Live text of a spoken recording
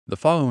The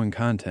following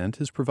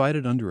content is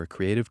provided under a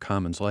Creative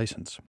Commons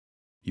license.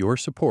 Your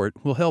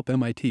support will help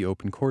MIT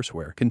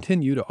OpenCourseware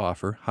continue to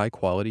offer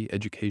high-quality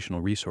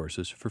educational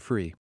resources for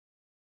free.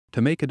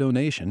 To make a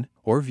donation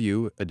or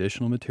view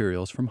additional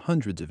materials from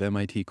hundreds of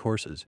MIT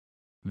courses,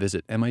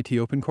 visit MIT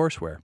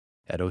OpenCourseware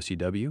at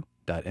ocw.mit.edu.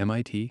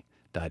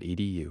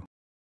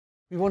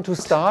 We want to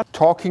start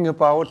talking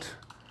about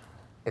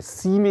a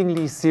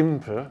seemingly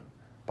simple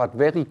but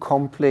very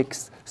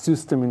complex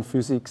system in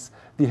physics,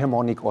 the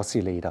harmonic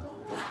oscillator.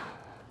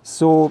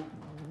 So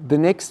the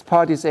next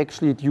part is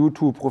actually due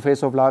to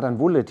Professor Vladan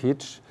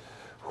Vuletic,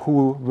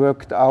 who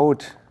worked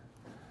out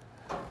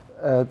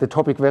the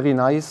topic very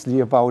nicely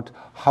about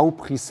how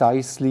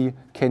precisely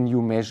can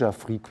you measure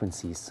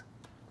frequencies.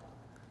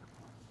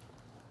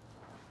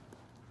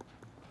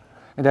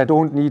 And I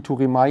don't need to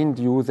remind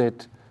you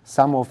that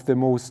some of the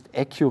most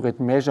accurate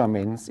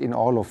measurements in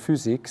all of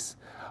physics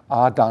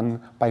are done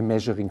by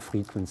measuring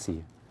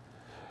frequency.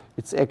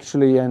 It's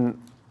actually a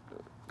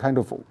kind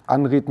of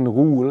unwritten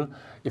rule.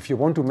 If you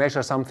want to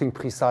measure something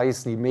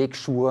precisely, make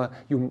sure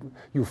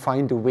you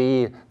find a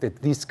way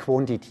that this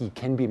quantity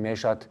can be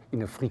measured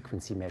in a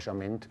frequency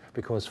measurement,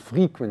 because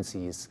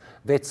frequencies,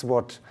 that's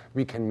what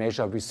we can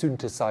measure with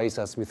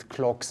synthesizers, with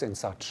clocks and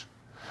such.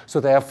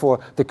 So therefore,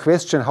 the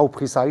question, how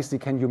precisely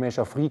can you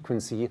measure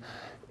frequency,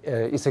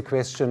 is a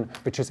question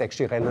which is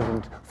actually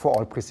relevant for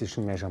all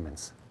precision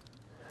measurements.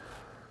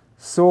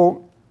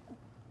 So,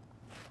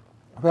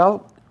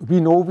 well, we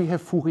know we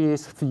have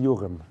Fourier's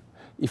theorem.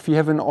 If we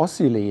have an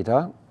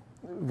oscillator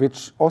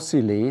which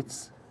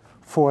oscillates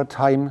for a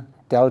time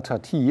delta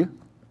t,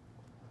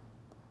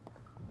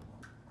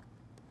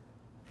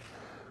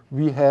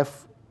 we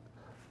have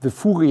the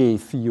Fourier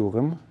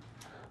theorem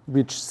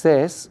which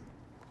says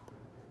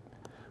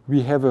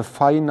we have a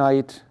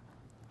finite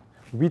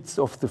width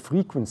of the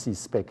frequency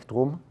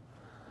spectrum,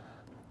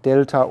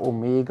 delta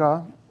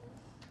omega,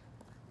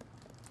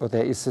 or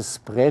there is a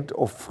spread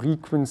of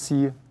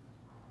frequency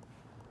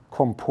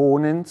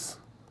components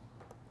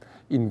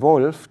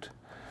involved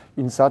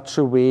in such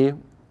a way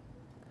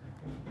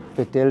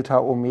that delta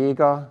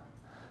omega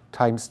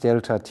times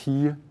delta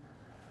t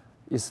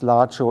is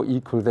larger or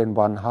equal than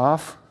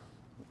 1/2.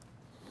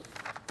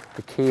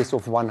 The case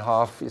of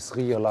 1/2 is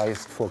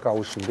realized for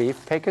Gaussian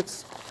wave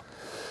packets.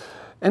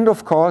 And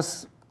of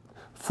course,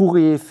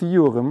 Fourier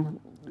theorem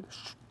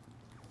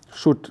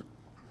should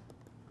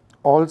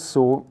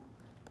also,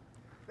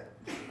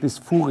 this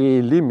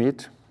Fourier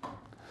limit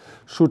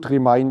should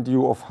remind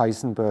you of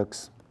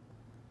Heisenberg's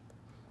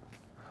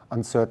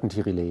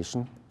uncertainty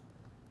relation.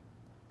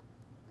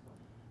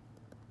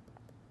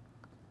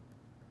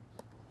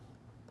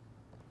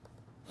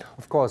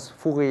 Of course,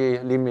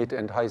 Fourier limit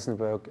and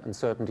Heisenberg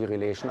uncertainty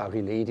relation are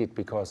related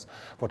because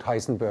what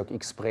Heisenberg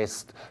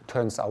expressed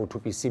turns out to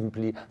be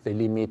simply the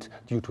limit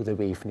due to the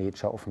wave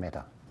nature of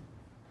matter.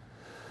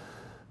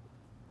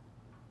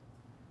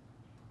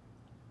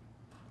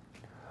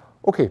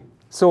 Okay,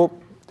 so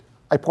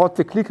I brought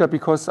the clicker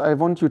because I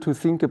want you to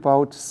think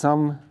about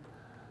some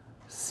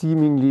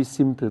seemingly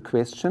simple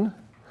question.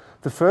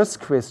 The first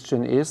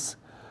question is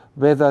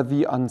whether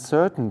the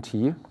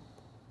uncertainty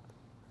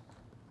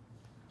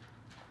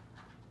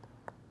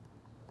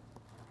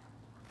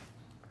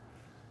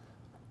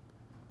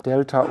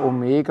delta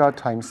omega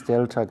times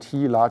delta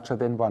t larger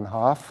than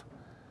 1/2,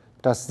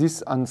 does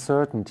this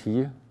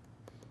uncertainty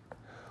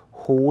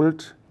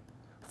hold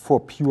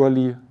for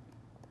purely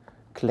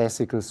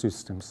classical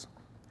systems?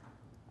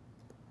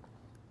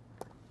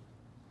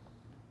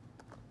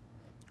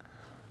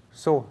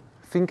 So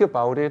think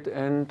about it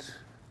and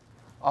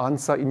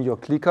answer in your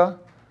clicker.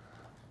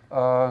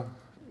 A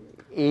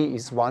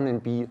is 1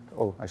 and B,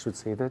 oh, I should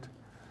say that.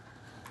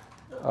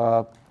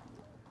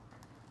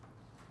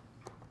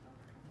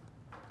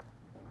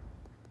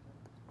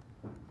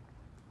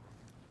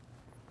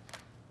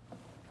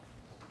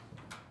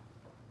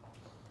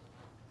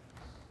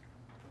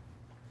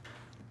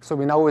 So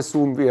we now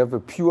assume we have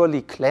a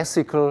purely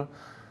classical,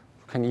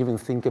 you can even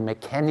think a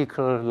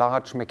mechanical,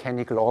 large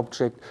mechanical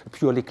object, a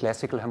purely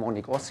classical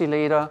harmonic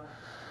oscillator.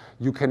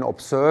 You can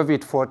observe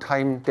it for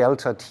time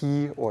delta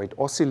t, or it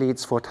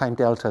oscillates for time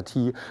delta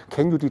t.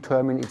 Can you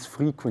determine its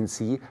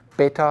frequency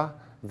better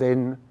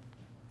than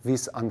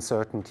this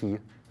uncertainty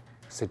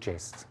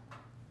suggests?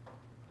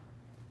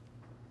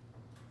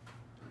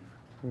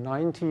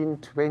 19,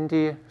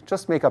 20,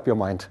 just make up your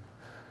mind.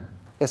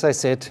 As I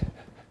said,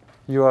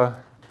 your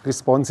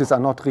responses are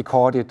not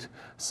recorded,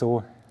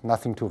 so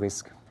nothing to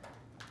risk.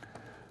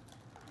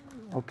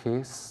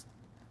 Okay.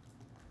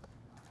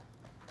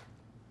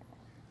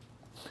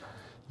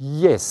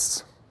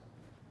 Yes.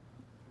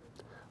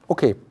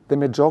 Okay, the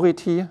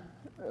majority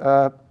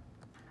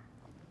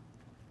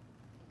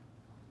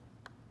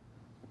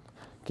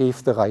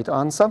gave the right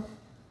answer.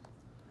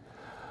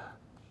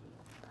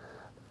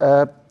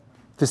 The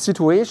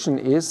situation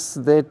is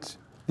that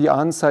the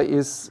answer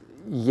is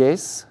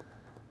yes,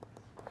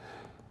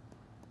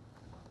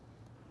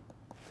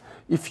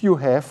 if you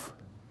have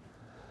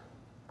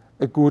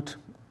a good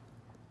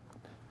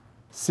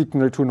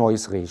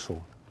signal-to-noise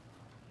ratio.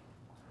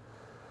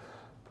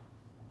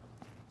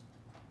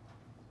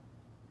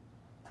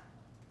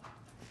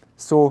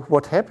 So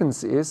what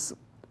happens is,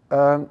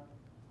 we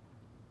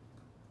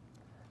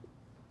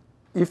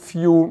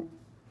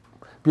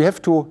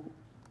have to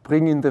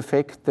bring in the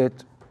fact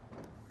that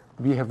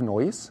we have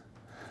noise.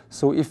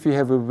 So if we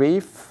have a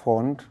wave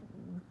front,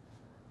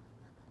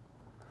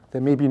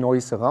 there may be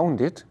noise around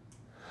it.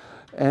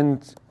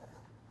 And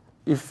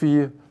if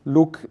we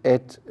look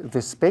at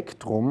the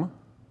spectrum,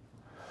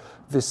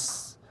 the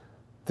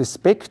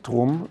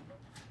spectrum,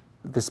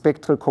 the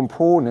spectral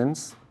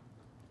components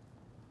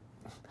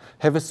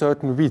have a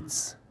certain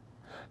width.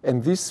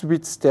 And this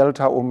width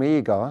delta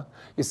omega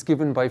is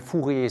given by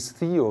Fourier's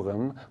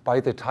theorem by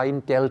the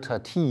time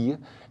delta t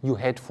you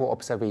had for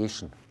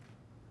observation.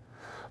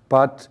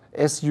 But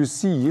as you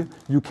see,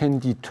 you can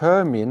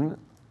determine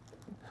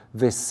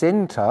the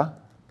center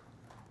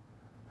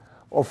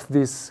of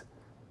this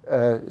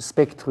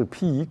spectral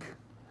peak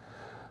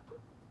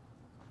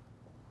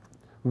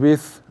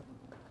with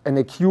an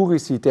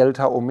accuracy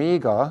delta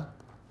omega,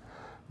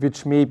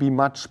 which may be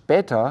much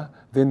better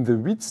than the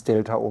width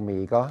delta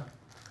omega.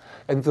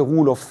 And the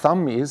rule of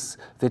thumb is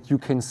that you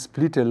can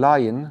split a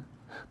line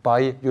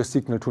by your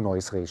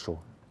signal-to-noise ratio.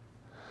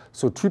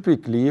 So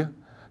typically,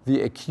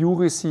 the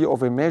accuracy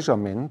of a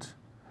measurement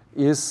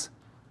is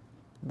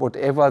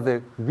whatever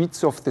the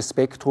width of the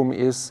spectrum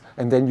is,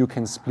 and then you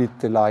can split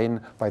the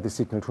line by the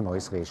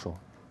signal-to-noise ratio.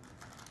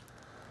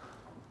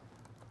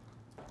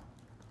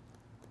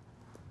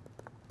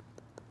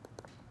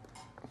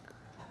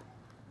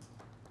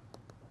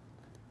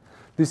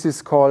 This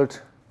is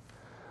called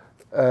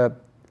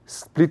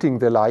splitting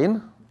the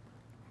line.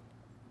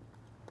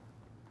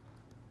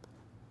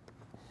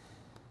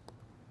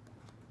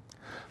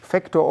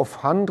 Factor of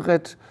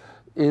 100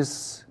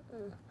 is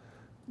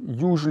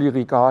usually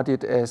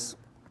regarded as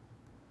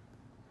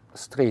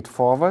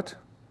straightforward.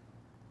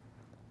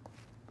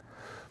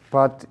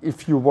 But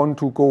if you want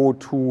to go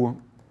to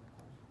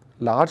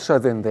larger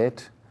than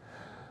that,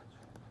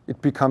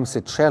 it becomes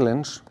a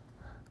challenge.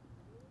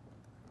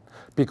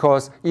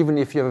 Because even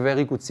if you have a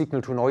very good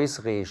signal-to-noise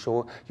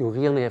ratio, you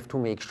really have to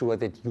make sure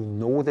that you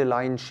know the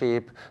line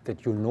shape,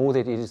 that you know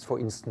that it is, for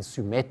instance,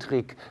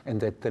 symmetric, and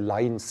that the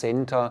line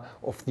center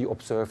of the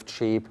observed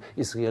shape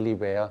is really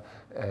where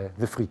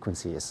the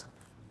frequency is.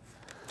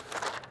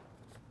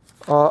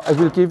 I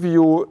will give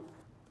you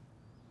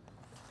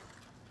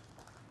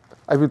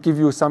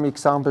some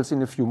examples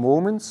in a few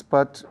moments,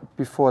 but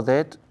before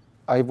that,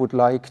 I would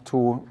like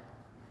to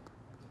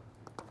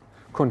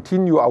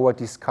continue our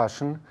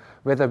discussion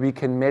whether we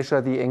can measure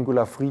the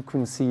angular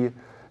frequency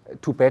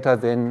to better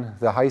than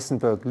the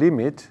Heisenberg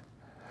limit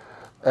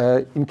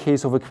in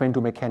case of a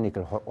quantum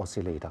mechanical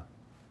oscillator.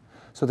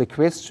 So the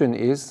question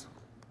is,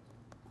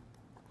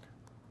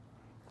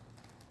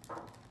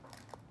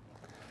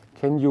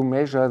 can you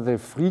measure the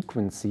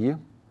frequency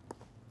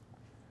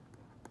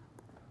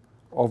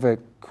of a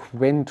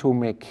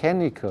quantum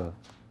mechanical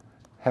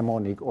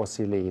harmonic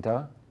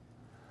oscillator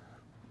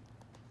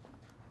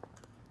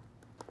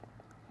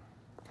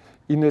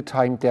in a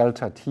time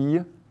delta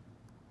t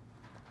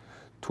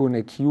to an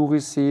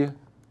accuracy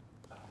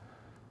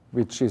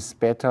which is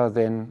better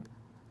than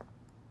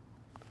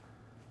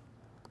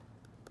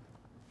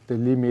the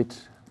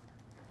limit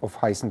of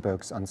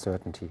Heisenberg's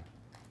uncertainty?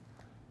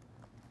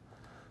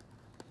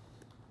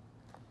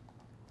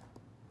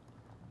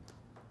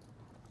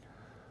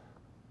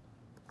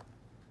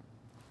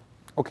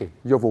 Okay,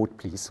 your vote,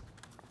 please.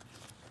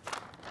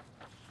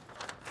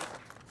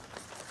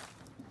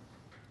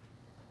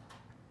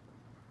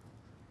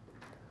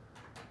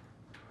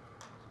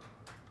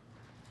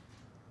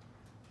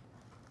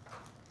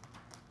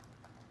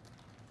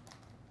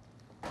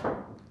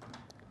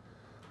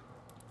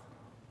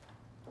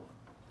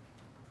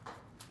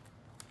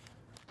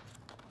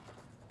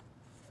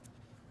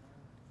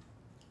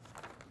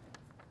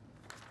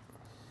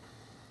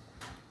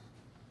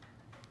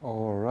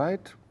 All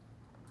right.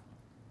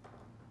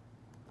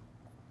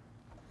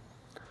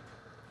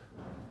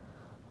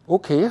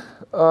 Okay,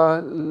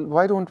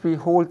 why don't we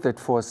hold that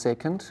for a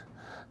second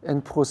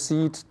and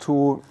proceed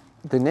to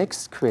the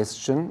next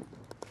question,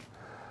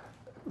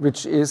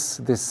 which is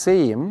the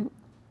same,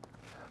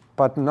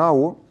 but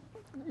now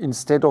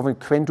instead of a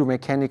quantum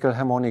mechanical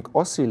harmonic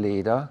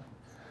oscillator,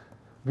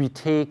 we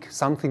take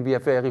something we are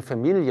very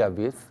familiar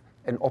with,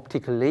 an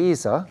optical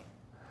laser,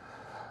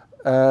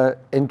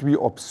 and we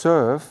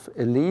observe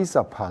a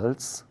laser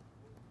pulse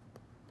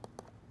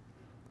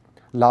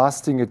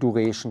lasting a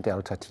duration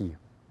delta t.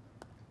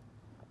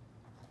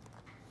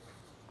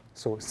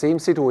 So same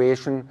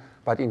situation,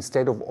 but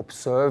instead of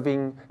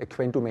observing a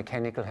quantum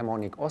mechanical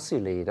harmonic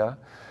oscillator,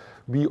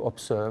 we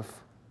observe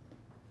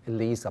a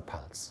laser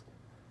pulse.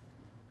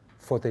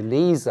 For the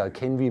laser,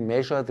 can we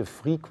measure the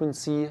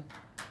frequency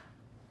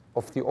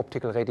of the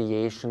optical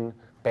radiation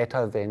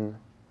better than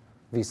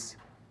this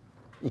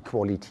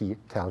equality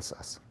tells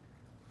us?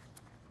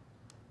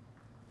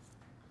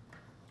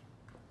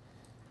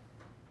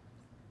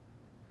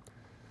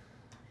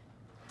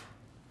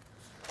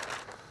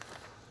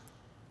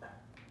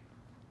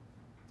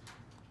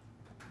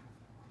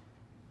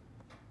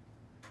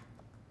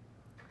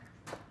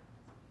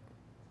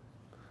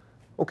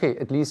 okay,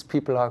 at least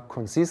people are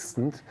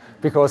consistent,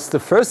 because the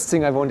first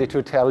thing I wanted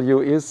to tell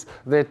you is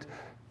that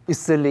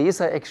is the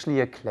laser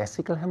actually a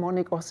classical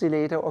harmonic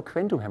oscillator or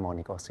quantum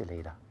harmonic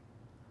oscillator?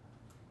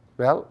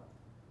 Well,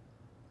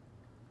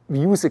 we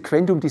use a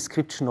quantum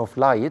description of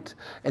light,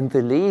 and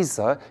the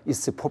laser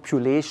is the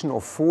population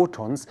of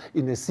photons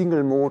in a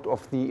single mode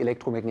of the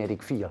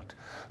electromagnetic field.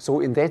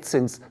 So in that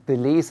sense, the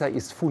laser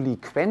is fully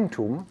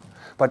quantum,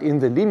 but in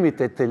the limit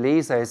that the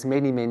laser has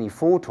many, many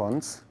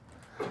photons,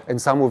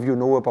 and some of you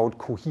know about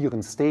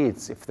coherent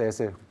states. If there's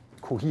a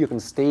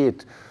coherent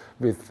state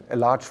with a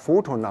large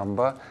photon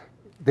number,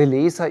 the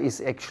laser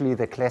is actually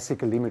the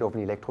classical limit of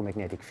an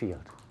electromagnetic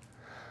field.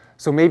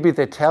 So maybe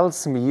that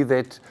tells me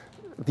that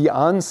the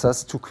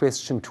answers to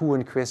question 2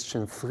 and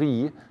question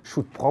 3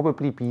 should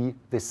probably be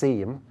the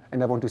same,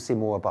 and I want to say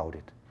more about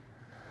it.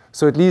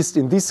 So at least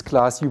in this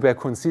class, you were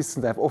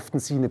consistent. I've often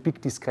seen a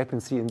big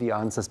discrepancy in the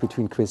answers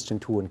between question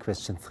 2 and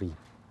question 3.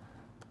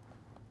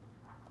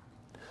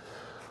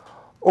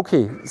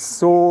 Okay,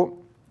 so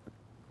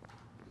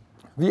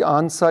the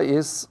answer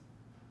is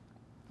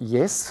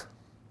yes.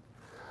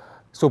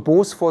 So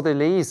both for the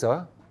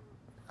laser,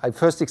 I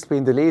first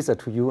explain the laser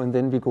to you, and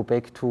then we go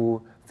back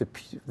to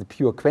the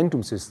pure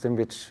quantum system,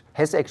 which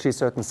has actually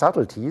certain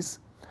subtleties.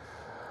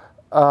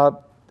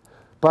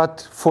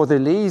 But for the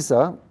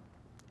laser,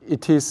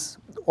 it is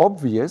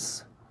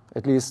obvious,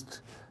 at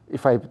least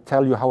if I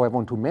tell you how I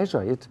want to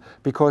measure it,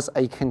 because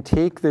I can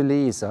take the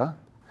laser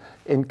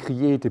and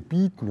create a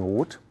bead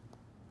node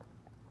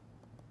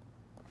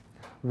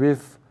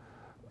with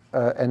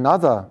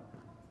another,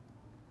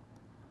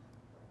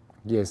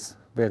 yes,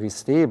 very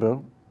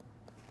stable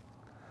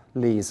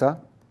laser,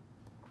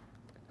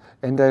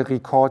 and I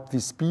record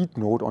this bead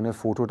node on a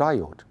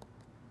photodiode.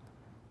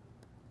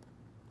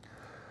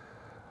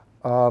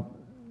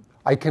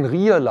 I can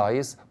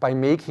realize by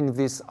making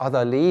this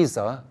other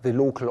laser, the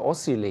local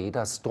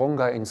oscillator,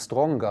 stronger and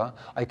stronger,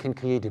 I can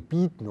create a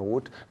bead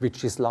node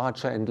which is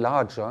larger and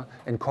larger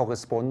and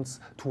corresponds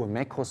to a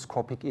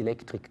macroscopic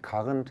electric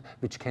current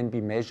which can be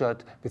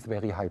measured with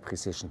very high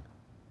precision.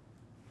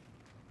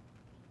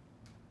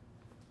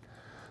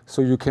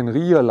 So you can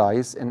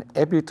realize an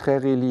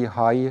arbitrarily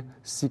high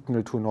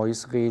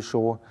signal-to-noise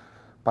ratio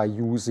by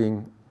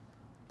using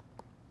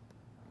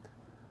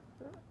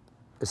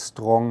a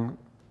strong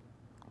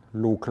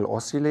local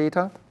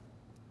oscillator.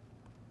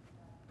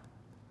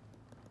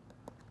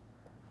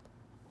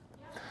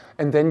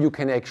 And then you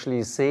can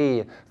actually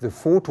say the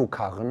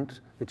photocurrent,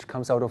 which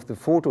comes out of the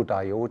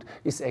photodiode,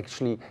 is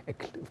actually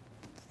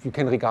you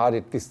can regard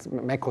it, this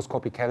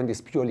macroscopic current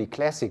is purely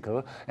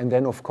classical, and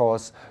then of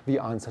course the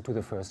answer to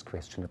the first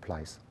question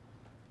applies.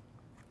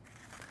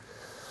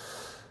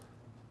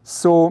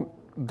 So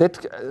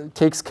that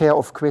takes care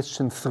of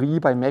question 3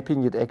 by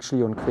mapping it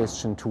actually on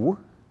question 2.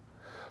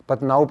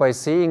 But now by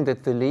saying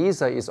that the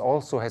laser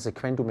also has a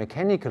quantum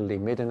mechanical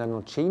limit and I'm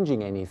not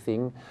changing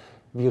anything,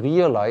 we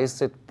realize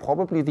that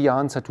probably the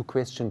answer to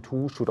question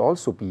 2 should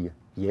also be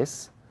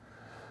yes.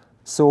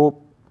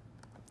 So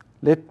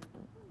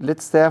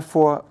let's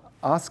therefore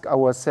ask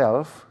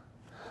ourselves,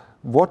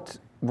 what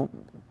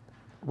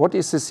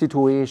is the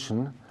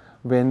situation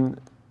when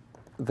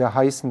the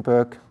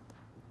Heisenberg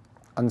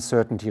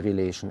uncertainty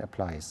relation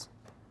applies?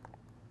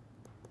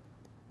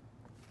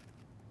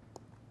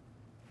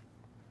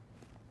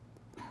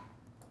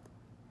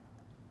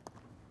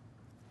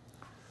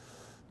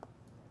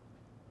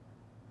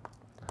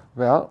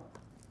 Well,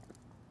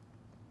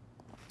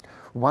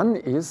 one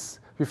is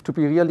we have to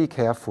be really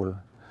careful.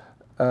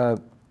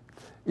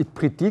 It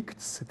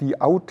predicts the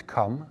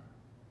outcome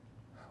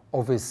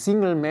of a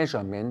single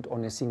measurement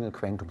on a single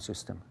quantum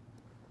system.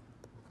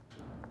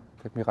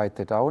 Let me write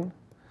that down.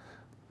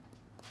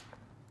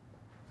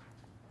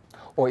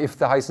 Or if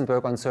the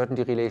Heisenberg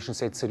uncertainty relation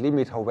sets a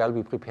limit how well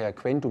we prepare a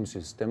quantum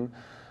system,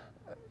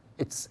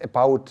 it's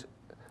about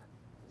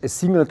a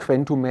single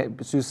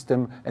quantum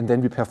system and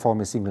then we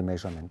perform a single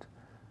measurement.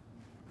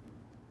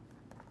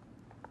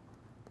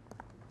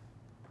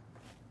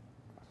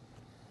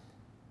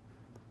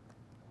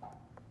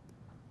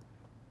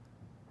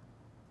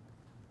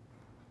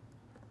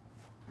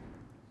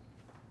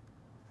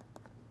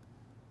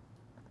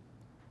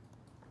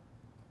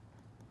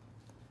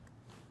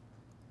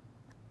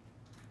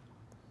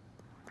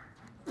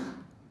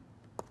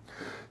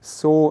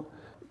 So,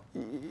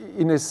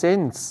 in a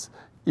sense,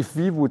 if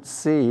we would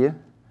say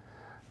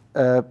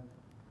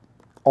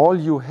all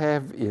you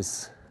have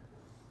is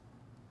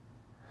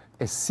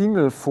a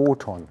single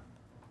photon,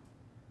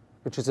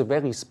 which is a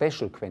very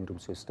special quantum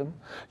system,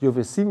 you have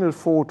a single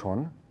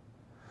photon,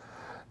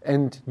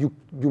 and you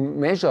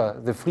measure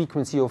the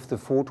frequency of the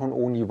photon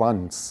only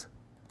once,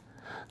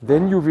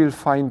 then you will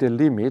find a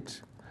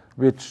limit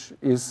which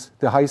is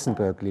the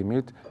Heisenberg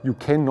limit. You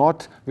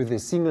cannot, with a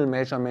single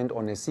measurement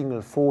on a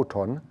single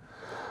photon,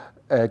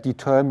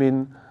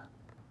 determine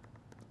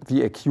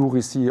the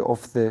accuracy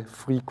of the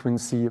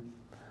frequency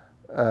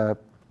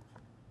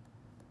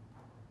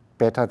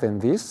better than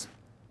this.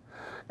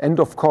 And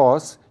of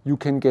course, you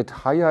can get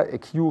higher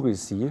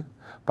accuracy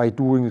by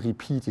doing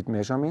repeated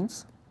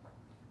measurements.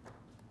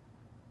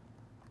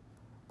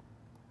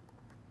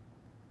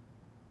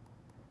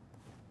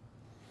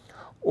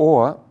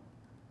 or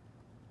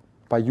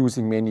by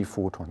using many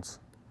photons.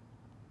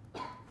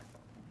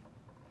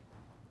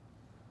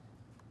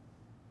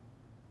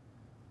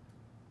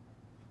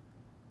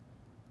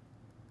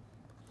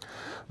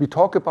 We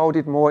talk about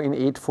it more in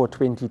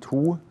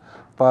 8.4.22,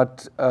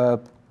 but I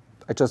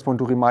just want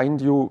to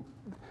remind you,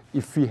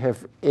 if we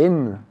have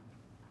n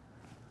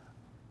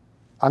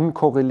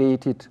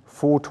uncorrelated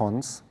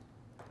photons,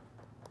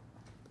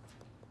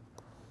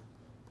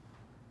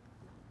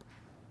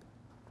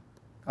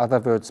 in other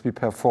words, we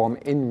perform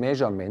n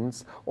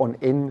measurements on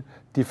n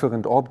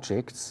different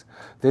objects,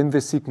 then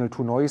the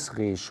signal-to-noise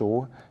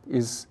ratio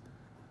is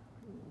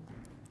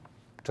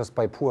just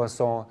by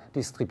Poisson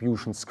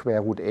distribution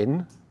square root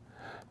n,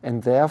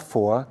 and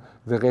therefore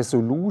the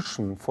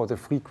resolution for the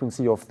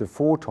frequency of the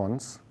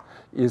photons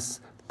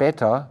is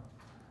better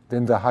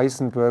than the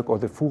Heisenberg or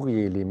the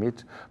Fourier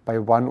limit by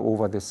 1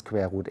 over the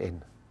square root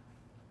n.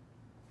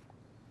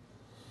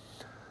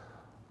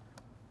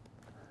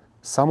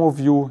 Some of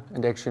you,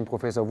 and actually in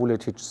Professor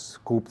Vuletic's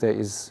group there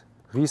is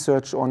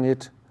research on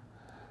it,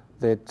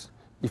 that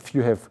if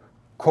you have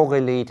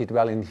correlated,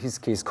 well in his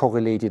case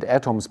correlated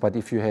atoms, but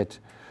if you had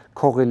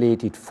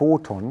correlated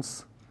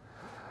photons,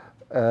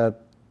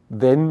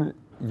 then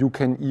you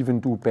can even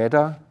do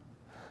better.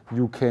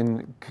 You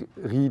can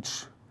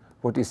reach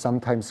what is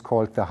sometimes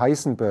called the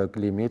Heisenberg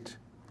limit,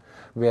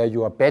 where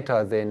you are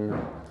better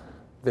than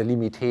the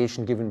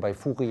limitation given by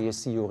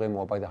Fourier's theorem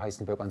or by the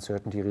Heisenberg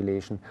uncertainty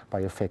relation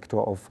by a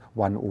factor of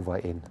 1 over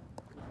n.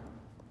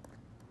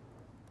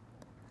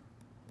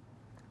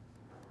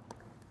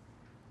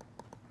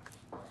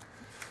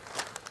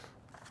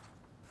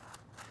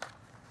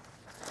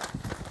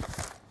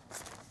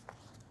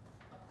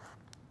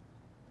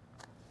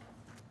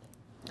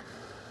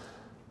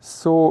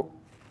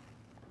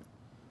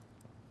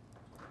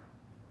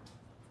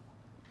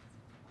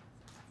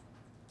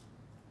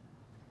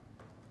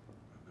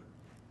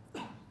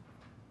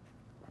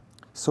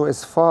 So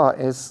as far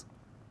as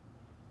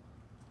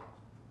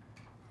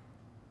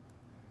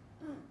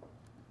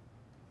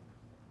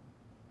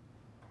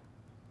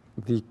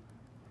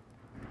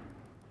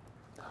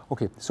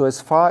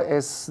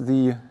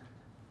the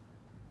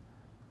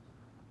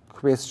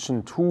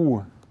question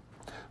 2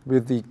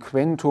 with the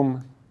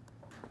quantum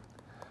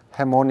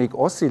harmonic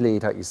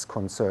oscillator is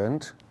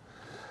concerned,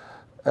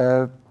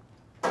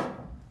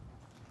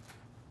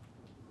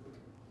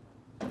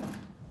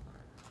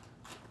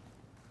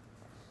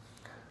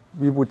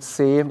 we would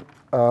say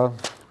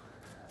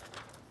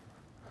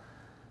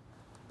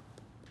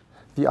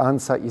the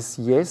answer is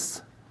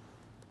yes.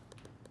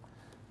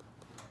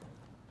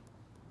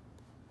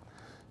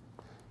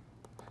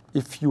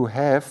 If you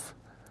have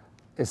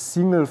a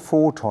single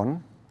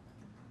photon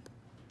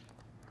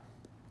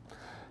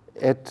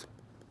at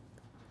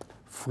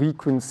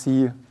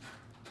frequency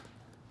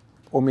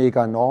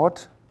omega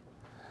naught,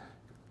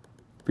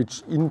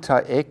 which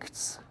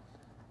interacts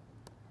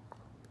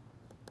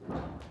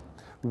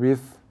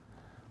with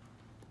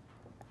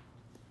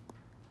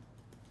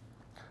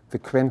the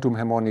quantum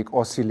harmonic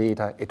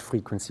oscillator at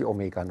frequency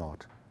omega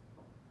naught.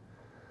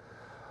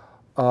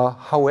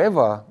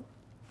 However,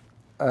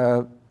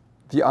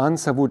 the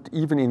answer would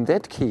even in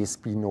that case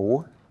be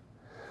no.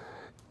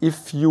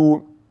 If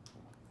you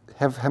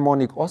have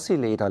harmonic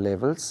oscillator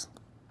levels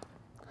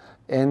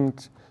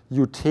and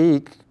you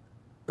take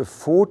a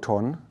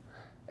photon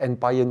and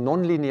by a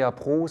nonlinear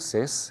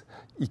process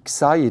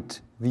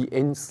excite the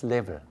nth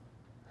level.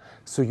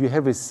 So you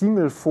have a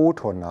single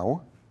photon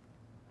now.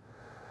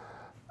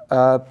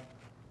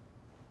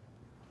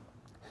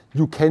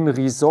 You can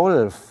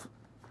resolve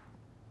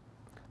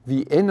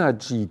the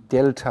energy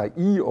delta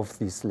E of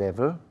this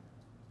level,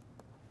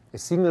 a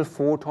single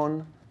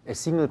photon, a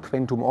single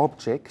quantum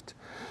object.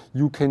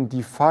 You can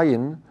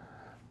define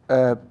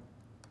the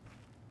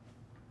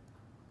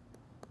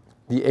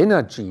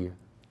energy,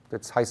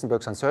 that's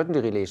Heisenberg's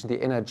uncertainty relation,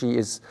 the energy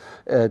is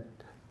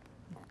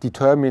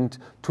determined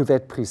to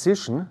that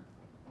precision,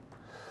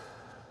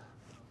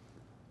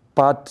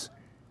 but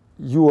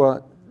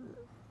your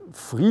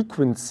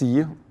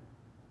frequency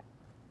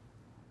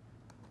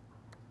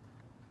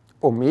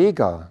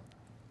omega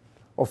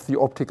of the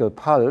optical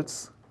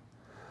pulse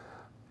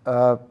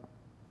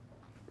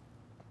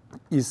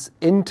is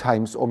n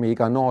times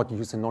omega naught. You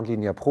use a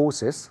nonlinear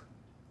process,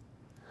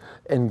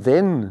 and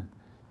then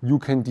you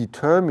can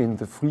determine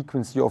the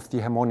frequency of the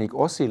harmonic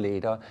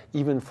oscillator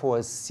even for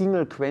a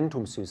single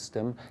quantum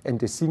system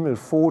and a single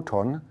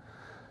photon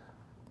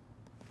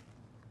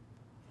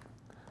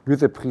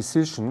with a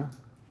precision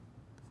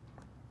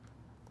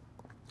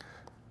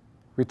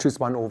which is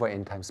 1 over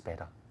n times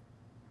beta.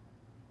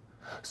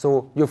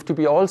 So you have to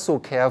be also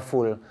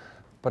careful,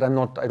 but I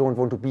don't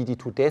want to beat it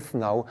to death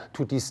now,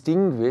 to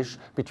distinguish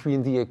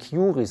between the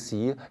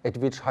accuracy at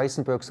which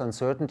Heisenberg's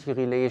uncertainty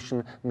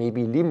relation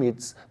maybe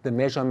limits the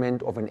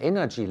measurement of an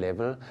energy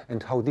level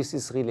and how this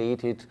is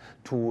related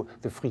to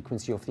the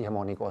frequency of the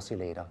harmonic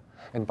oscillator.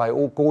 And by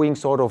going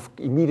sort of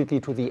immediately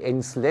to the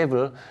nth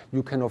level,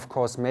 you can of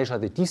course measure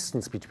the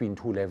distance between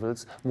two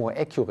levels more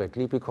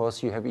accurately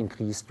because you have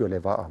increased your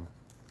lever arm.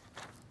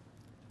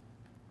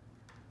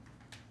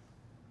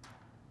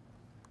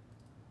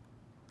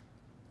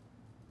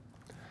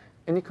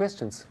 Any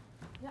questions?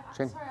 Yeah,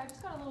 Shane? sorry, I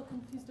just got a little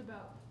confused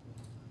about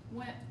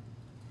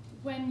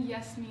when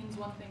yes means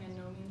one thing and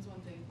no means one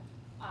thing.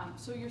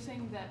 So you're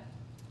saying that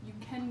you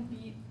can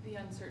beat the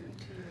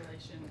uncertainty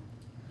relation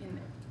in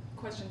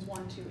questions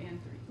 1, 2,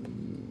 and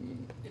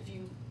 3 if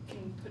you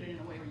can put it in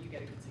a way where you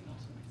get a good signal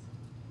to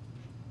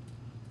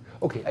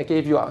noise. Okay, I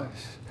gave you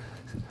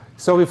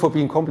sorry for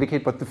being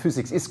complicated, but the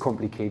physics is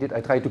complicated. I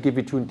tried to give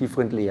it to you in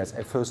different layers.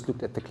 I first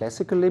looked at the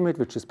classical limit,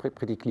 which is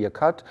pretty clear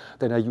cut.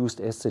 Then I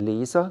used as the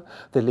laser.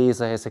 The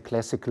laser has a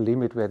classical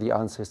limit where the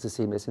answer is the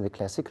same as in the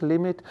classical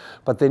limit.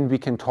 But then we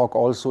can talk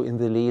also in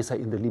the laser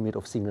in the limit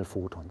of single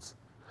photons.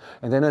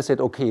 And then I said,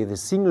 okay, the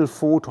single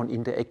photon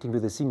interacting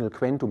with a single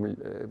quantum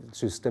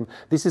system,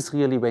 this is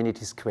really when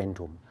it is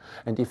quantum.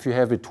 And if you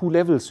have a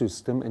two-level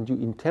system and you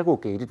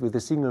interrogate it with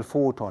a single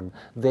photon,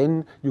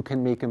 then you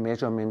can make a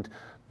measurement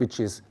which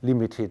is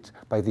limited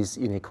by this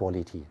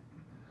inequality.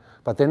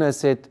 But then I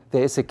said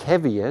there is a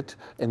caveat,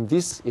 and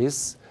this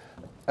is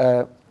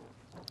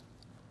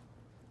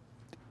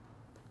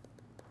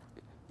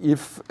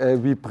if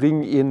we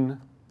bring in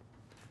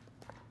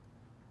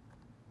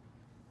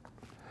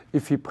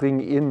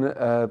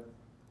a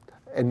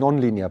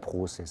nonlinear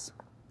process.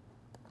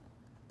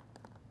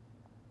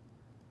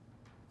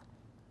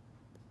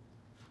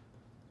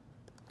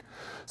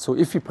 So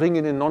if we bring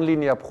in a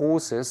nonlinear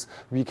process,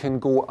 we can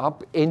go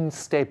up n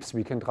steps.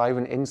 We can drive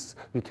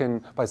we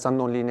can, by some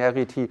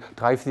nonlinearity,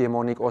 drive the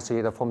harmonic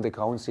oscillator from the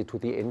ground state to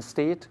the end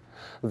state.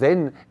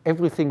 Then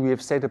everything we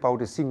have said about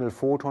a single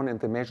photon and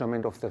the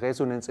measurement of the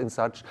resonance and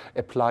such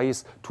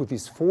applies to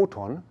this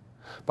photon.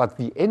 But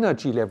the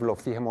energy level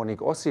of the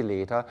harmonic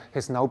oscillator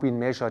has now been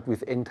measured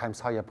with n times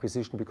higher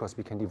precision because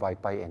we can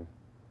divide by n.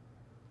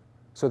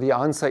 So the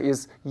answer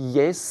is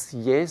yes,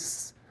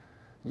 yes.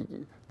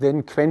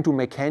 Then quantum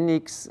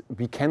mechanics,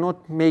 we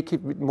cannot make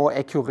it more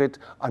accurate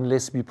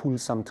unless we pull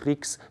some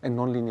tricks, and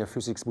nonlinear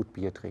physics would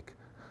be a trick.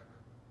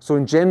 So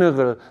in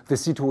general, the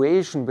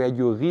situation where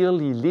you're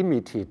really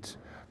limited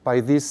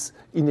by this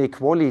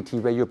inequality,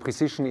 where your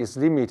precision is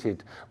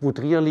limited, would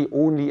really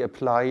only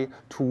apply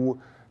to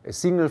a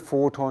single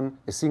photon,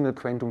 a single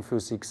quantum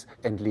physics,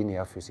 and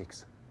linear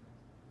physics.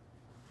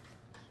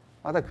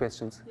 Other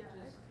questions? Yeah,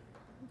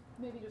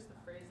 maybe just the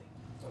phrasing.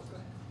 Oh, go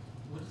ahead.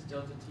 What does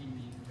delta T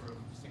mean for a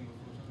single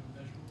photon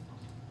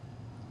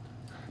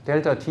measurement?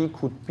 Delta T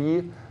could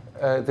be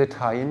the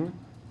time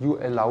you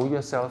allow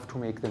yourself to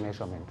make the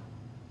measurement.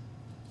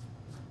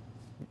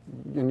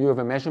 You have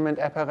a measurement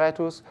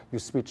apparatus, you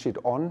switch it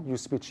on, you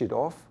switch it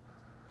off.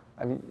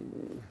 I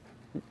mean,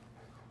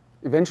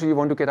 eventually you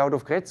want to get out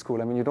of grad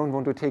school. I mean, you don't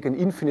want to take an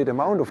infinite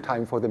amount of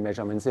time for the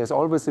measurements. There's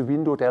always a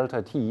window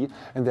delta T,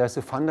 and there's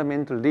a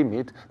fundamental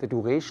limit. The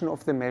duration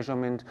of the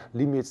measurement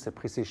limits the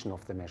precision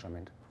of the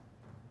measurement.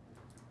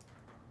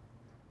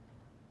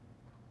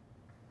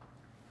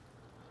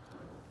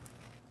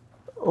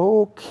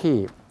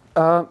 Okay.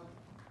 The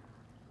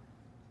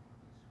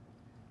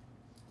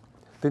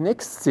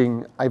next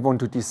thing I want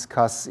to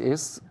discuss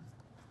is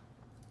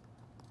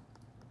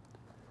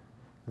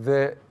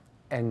the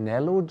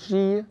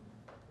analogy,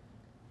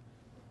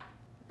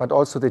 but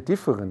also the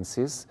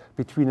differences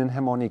between a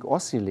harmonic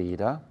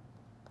oscillator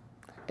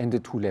and a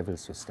two-level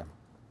system.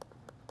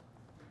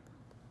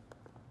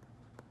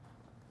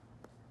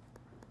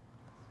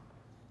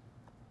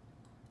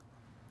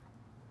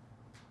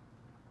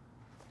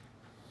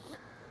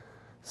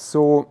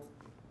 So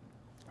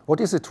what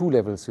is a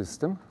two-level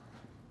system?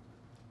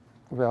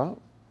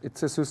 Well,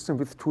 it's a system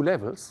with two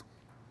levels.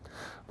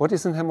 What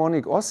is a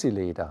harmonic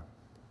oscillator?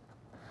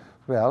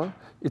 Well,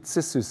 it's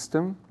a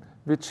system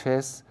which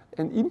has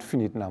an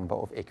infinite number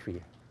of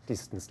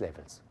equidistance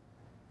levels.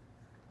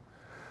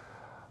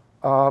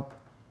 I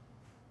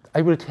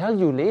will tell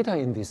you later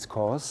in this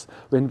course,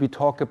 when we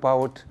talk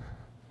about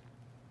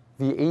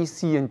the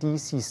AC and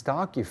DC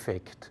Stark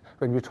effect,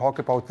 when we talk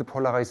about the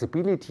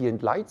polarizability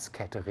and light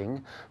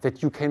scattering,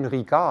 that you can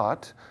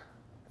regard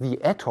the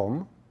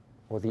atom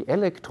or the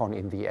electron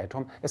in the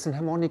atom as an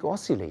harmonic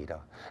oscillator.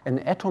 An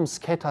atom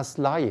scatters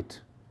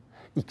light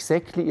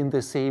exactly in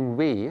the same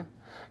way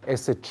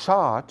as a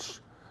charge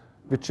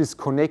which is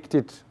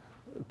connected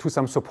to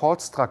some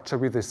support structure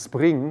with a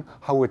spring,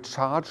 how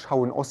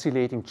an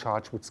oscillating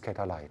charge would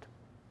scatter light.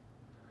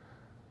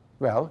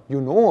 Well,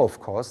 you know, of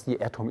course, the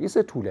atom is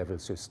a two-level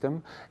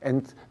system,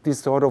 and this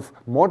sort of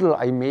model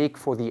I make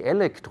for the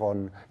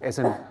electron as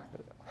a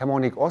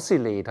harmonic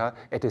oscillator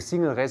at a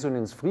single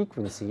resonance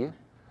frequency,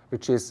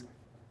 which is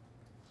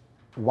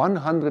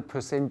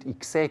 100%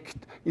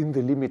 exact in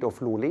the limit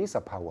of low laser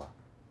power.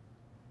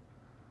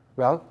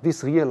 Well,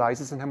 this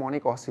realizes a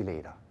harmonic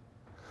oscillator.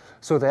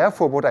 So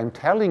therefore, what I'm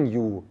telling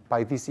you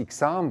by this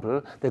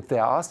example, that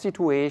there are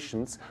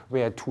situations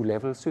where a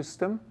two-level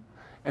system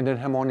and a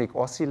harmonic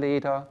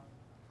oscillator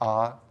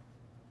are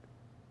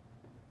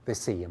the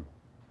same,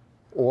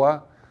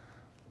 or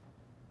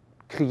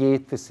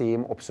create the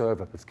same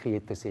observables,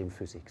 create the same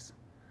physics.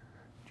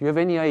 Do you have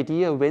any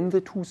idea when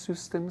the two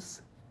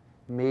systems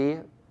may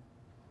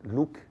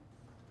look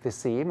the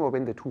same, or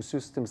when the two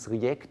systems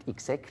react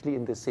exactly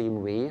in the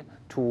same way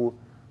to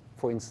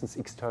for instance,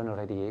 external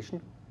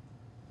radiation?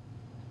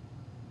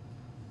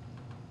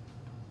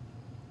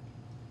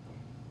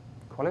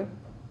 Colin?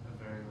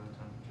 A very low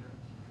temperature.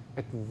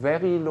 At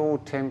very low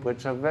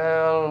temperature,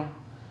 well,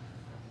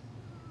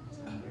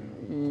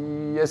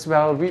 yes,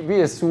 well,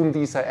 we assume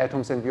these are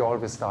atoms and we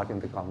always start in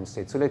the ground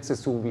state. So let's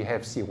assume we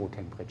have 0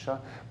 temperature.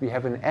 We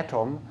have an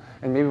atom,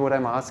 and maybe what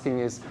I'm asking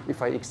is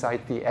if I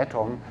excite the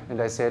atom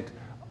and I said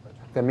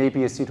there may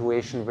be a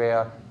situation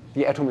where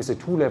the atom is a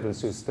two-level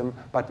system,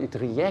 but it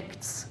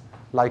reacts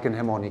like an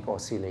harmonic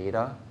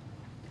oscillator.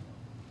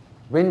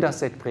 When does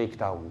that break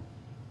down?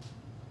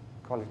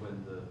 Colin?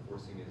 When the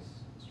forcing is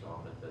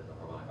strong enough that the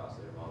harmonic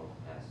oscillator model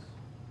has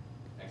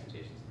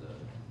excitations to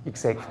the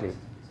Exactly.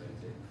 excited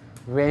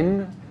state.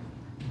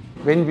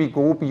 When we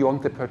go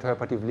beyond the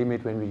perturbative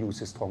limit when we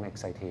use a strong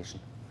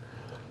excitation.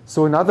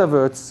 So in other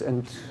words,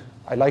 and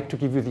I like to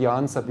give you the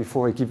answer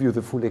before I give you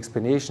the full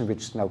explanation,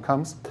 which now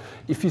comes.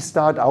 If you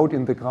start out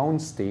in the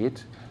ground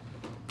state,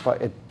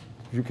 but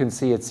you can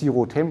say at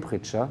 0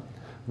 temperature,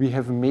 we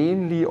have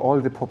mainly all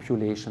the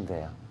population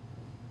there.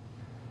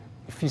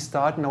 If we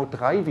start now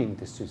driving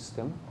the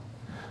system,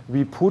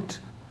 we put,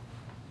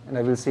 and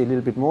I will say a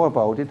little bit more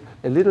about it,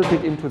 a little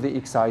bit into the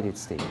excited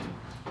state.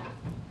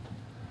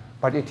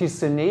 But it is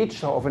the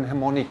nature of an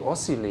harmonic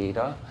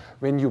oscillator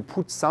when you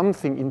put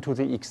something into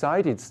the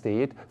excited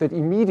state that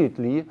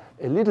immediately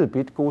a little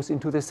bit goes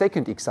into the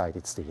second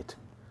excited state.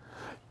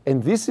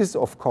 And this is,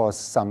 of course,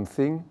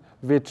 something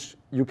which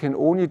you can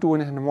only do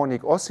in a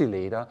harmonic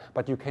oscillator,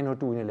 but you cannot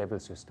do in a level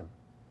system.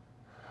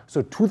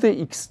 So to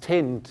the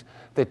extent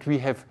that we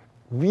have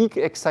weak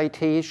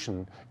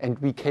excitation and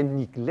we can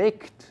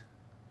neglect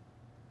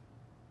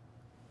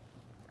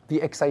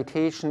the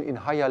excitation in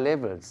higher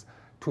levels,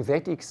 to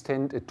that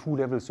extent, a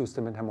two-level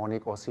system and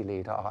harmonic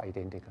oscillator are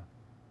identical.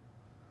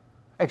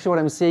 Actually, what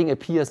I'm saying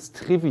appears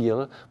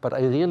trivial, but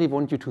I really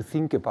want you to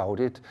think about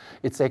it.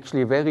 It's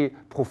actually a very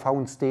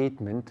profound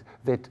statement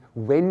that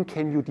when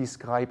can you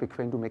describe a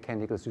quantum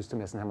mechanical system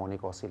as a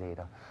harmonic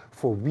oscillator?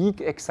 For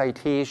weak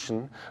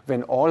excitation,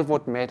 when all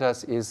what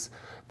matters is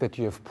that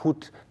you have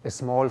put a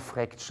small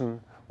fraction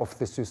of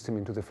the system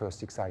into the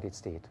first excited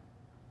state.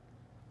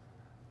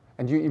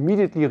 And you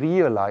immediately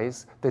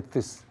realize that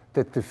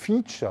the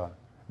feature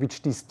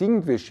which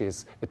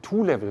distinguishes a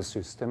two-level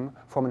system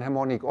from a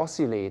harmonic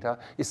oscillator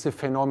is the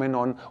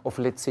phenomenon of,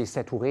 let's say,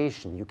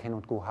 saturation. You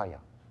cannot go higher.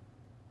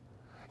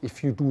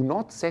 If you do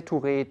not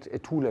saturate a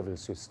two-level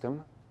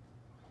system,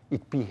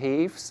 it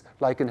behaves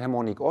like a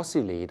harmonic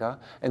oscillator,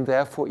 and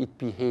therefore it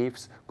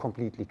behaves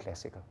completely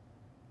classical.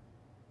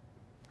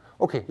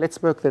 Okay, let's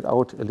work that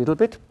out a little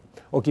bit,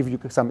 or give you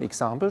some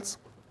examples.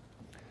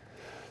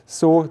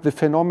 So the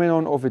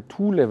phenomenon of a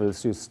two-level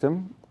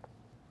system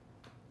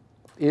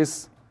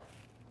is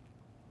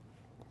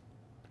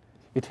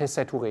it has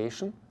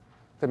saturation.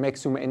 The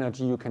maximum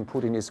energy you can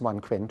put in is 1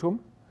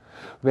 quantum,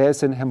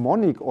 whereas a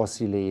harmonic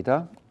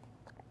oscillator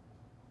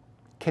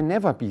can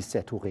never be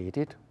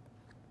saturated.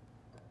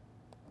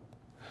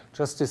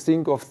 Just to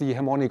think of the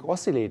harmonic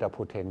oscillator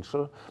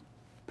potential,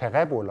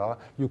 parabola,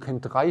 you can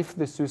drive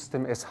the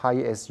system as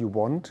high as you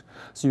want,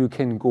 so you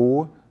can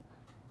go,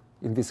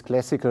 in this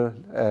classical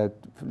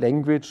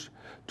language,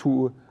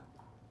 to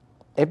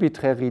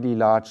arbitrarily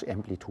large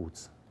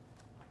amplitudes.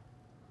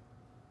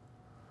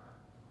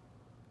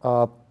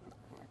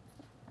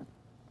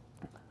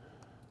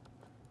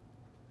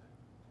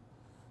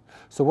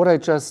 So what I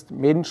just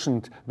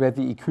mentioned, where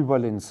the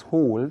equivalence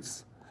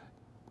holds,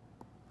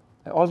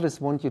 I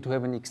always want you to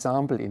have an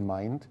example in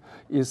mind,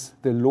 is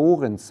the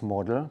Lorentz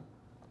model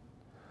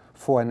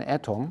for an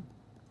atom,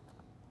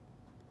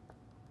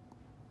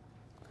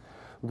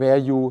 where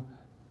you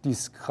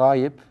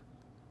describe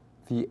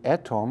the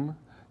atom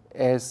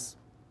as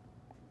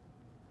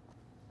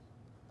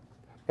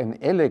an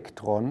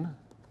electron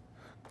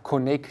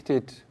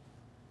connected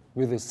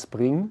with a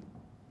spring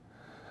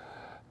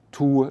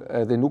to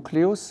the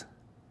nucleus.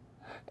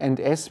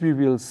 And as we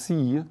will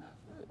see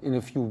in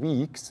a few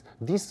weeks,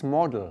 this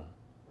model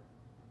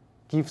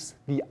gives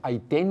the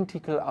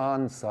identical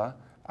answer,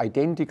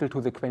 identical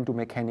to the quantum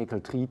mechanical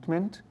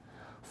treatment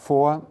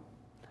for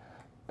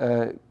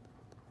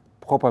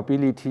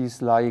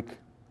probabilities like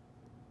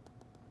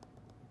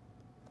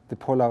the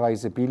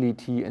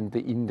polarizability and the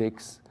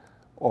index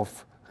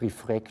of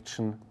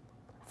refraction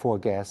for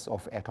gas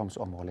of atoms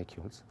or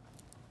molecules.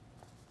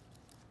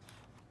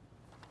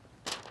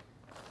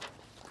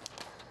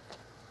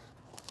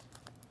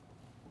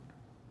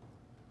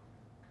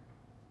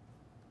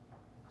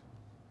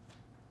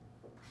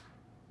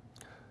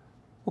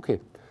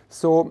 Okay,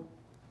 so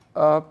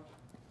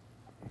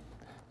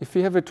if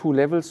we have a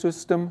two-level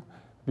system,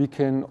 we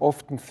can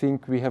often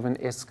think we have an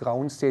S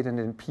ground state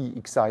and an P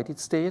excited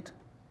state.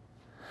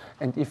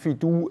 And if we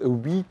do a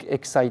weak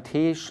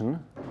excitation,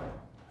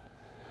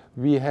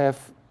 we have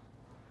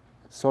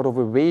sort of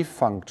a wave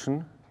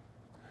function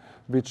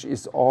which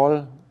is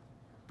all,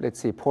 let's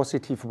say,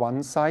 positive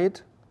one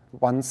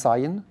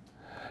sign,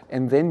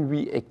 and then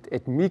we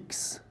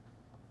admix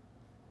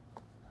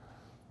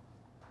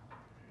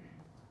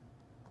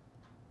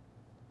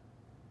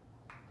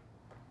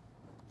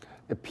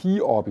a p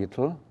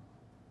orbital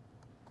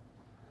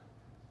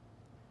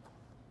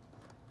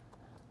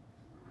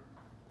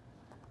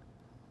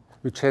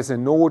which has a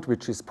node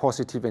which is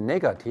positive and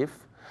negative.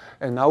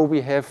 And now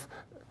we have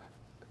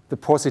the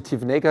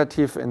positive,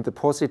 negative, and the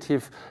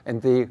positive,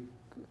 and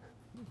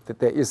that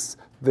there is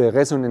the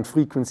resonant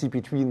frequency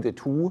between the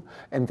two,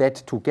 and that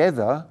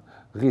together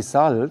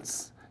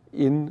results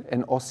in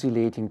an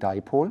oscillating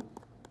dipole.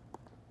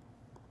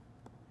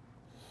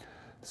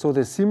 So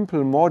the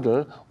simple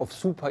model of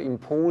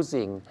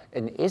superimposing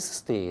an S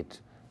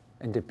state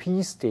and a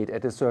P state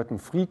at a certain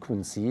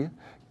frequency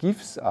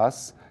gives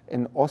us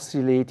an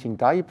oscillating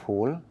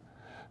dipole,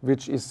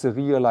 which is the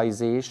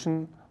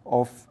realization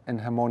of an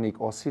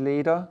harmonic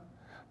oscillator,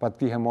 but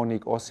the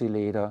harmonic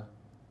oscillator,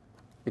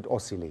 it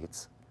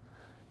oscillates.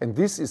 And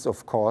this is,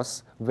 of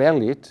course,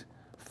 valid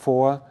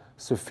for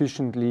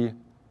sufficiently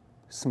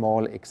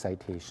small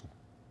excitation.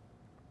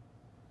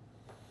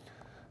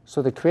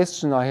 So the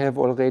question we have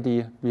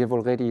already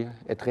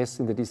addressed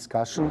in the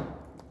discussion,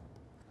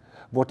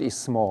 what is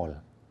small?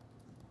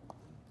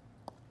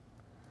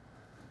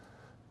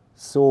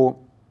 So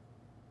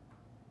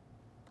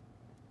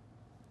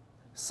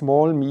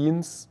small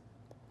means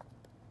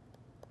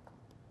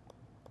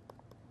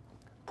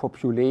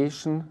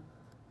population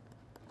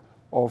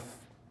of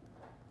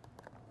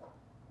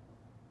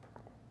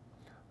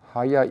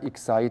higher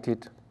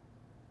excited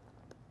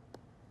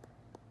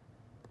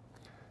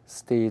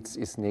states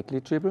is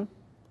negligible.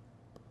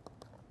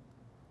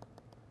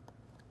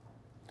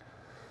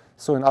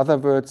 So in other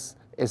words,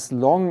 as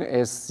long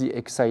as the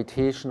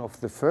excitation of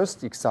the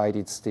first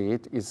excited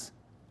state is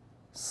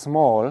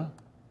small,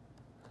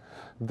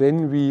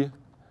 then we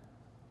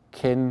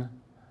can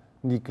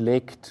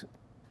neglect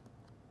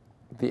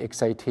the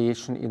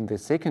excitation in the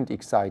second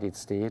excited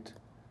state,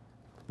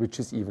 which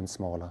is even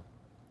smaller.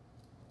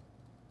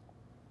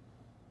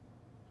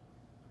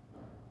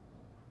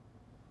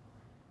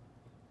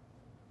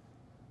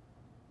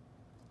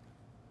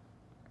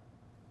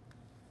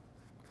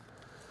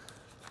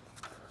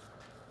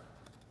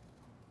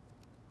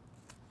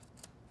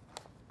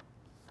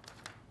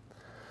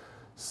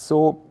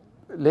 So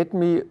let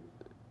me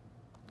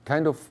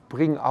kind of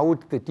bring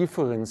out the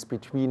difference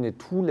between a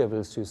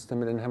two-level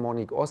system and a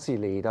harmonic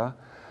oscillator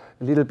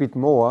a little bit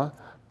more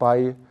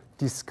by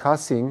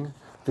discussing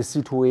the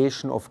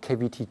situation of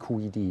cavity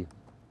QED.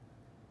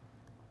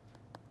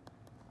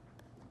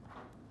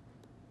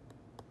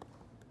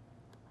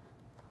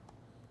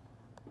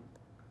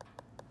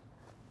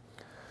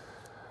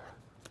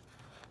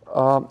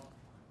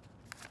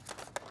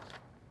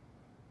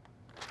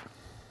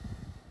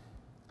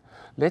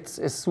 Let's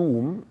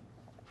assume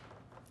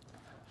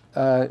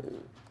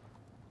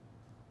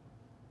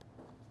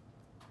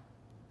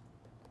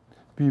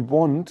we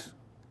want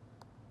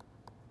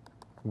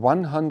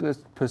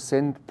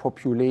 100%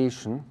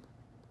 population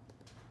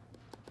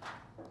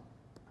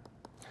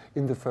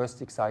in the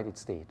first excited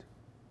state.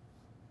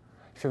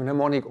 If you have an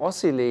harmonic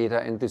oscillator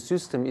and the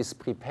system is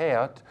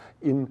prepared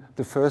in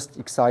the first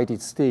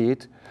excited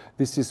state,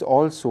 this is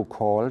also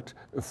called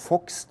a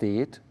Fock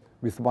state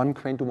with one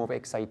quantum of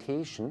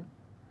excitation.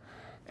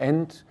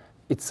 And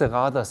it's a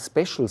rather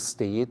special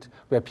state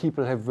where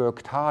people have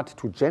worked hard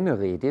to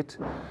generate it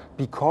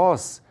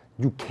because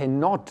you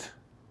cannot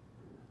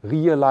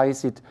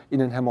realize it in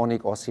a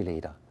harmonic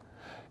oscillator.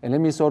 And let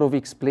me sort of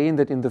explain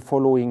that in the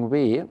following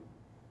way.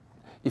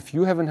 If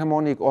you have a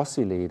harmonic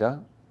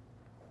oscillator,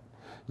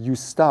 you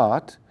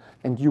start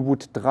and you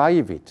would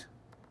drive it.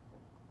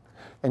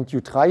 And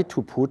you try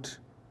to put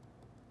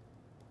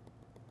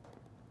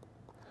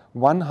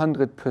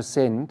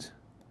 100%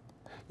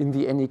 in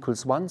the n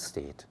equals 1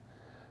 state.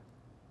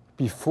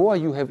 Before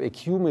you have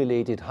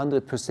accumulated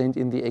 100%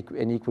 in the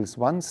n equals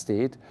 1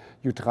 state,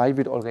 you drive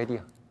it already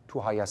to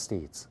higher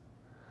states.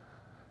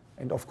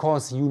 And of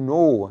course, you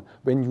know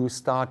when you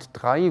start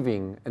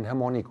driving an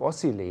harmonic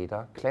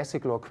oscillator,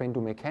 classical or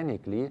quantum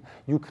mechanically,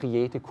 you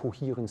create a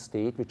coherent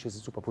state, which is a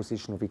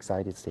superposition of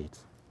excited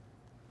states.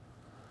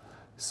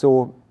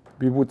 So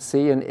we would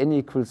say an n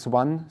equals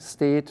 1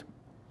 state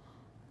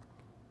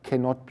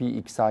cannot be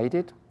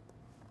excited.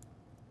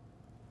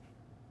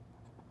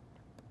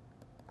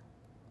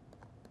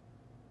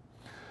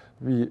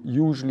 We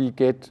usually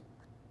get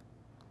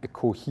a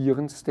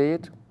coherent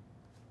state,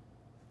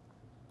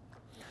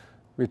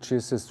 which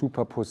is a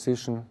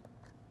superposition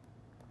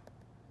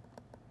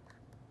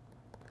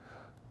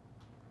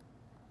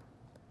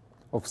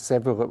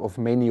of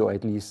many or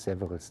at least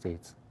several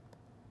states.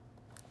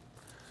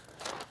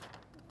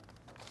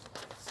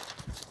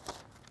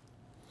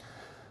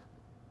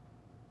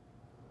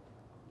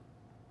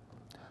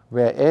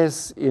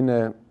 Whereas in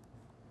a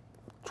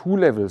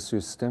two-level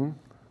system,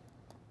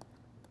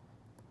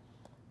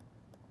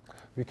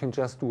 we can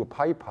just do a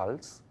pi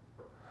pulse,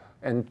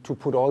 and to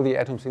put all the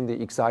atoms in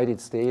the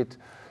excited state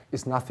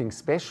is nothing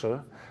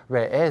special,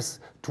 whereas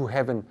to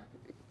have a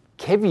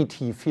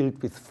cavity filled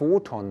with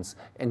photons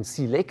and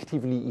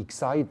selectively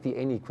excite the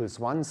n equals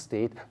 1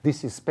 state,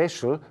 this is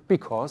special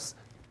because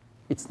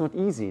it's not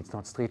easy, it's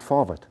not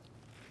straightforward.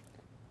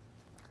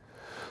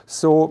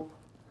 So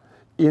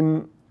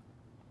in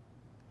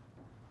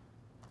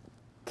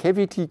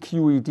cavity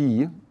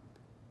QED,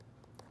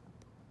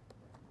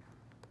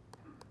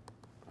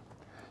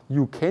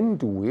 you can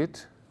do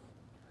it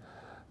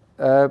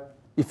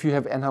if you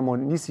have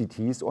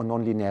anharmonicities or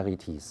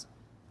nonlinearities.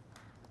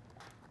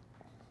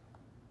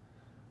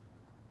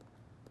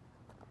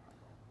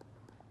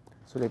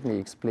 So let me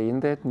explain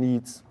that.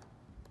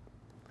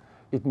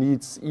 It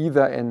needs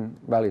either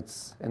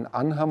it's an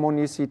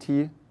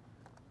anharmonicity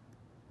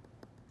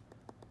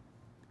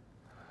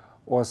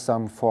or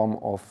some form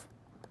of.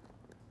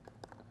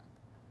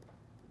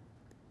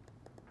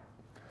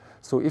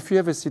 So if you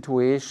have a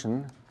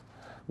situation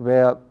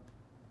where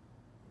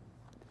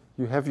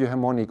you have your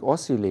harmonic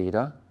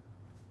oscillator,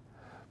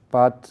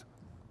 but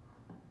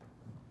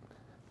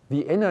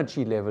the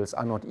energy levels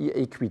are not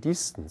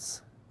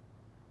equidistant.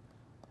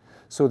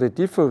 So the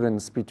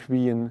difference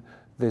between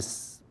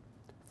this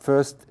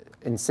first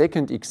and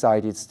second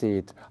excited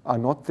state are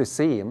not the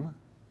same.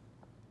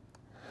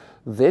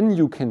 Then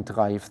you can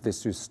drive the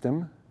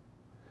system.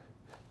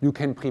 You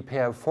can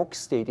prepare a Fock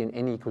state in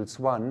n equals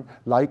 1,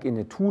 like in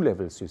a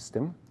two-level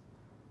system.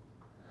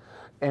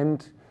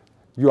 And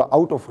you're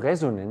out of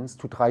resonance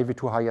to drive it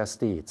to higher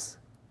states.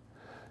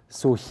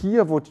 So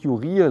here what you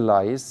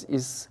realize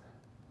is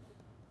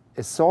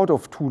a sort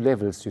of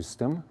two-level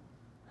system.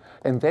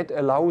 And that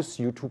allows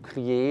you to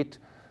create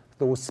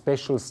those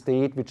special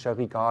states which are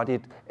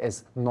regarded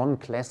as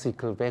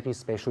non-classical, very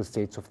special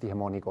states of the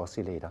harmonic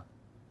oscillator.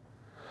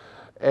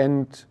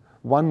 And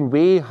one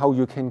way how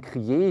you can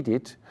create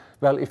it,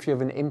 well, if you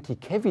have an empty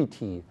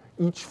cavity,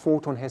 each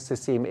photon has the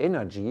same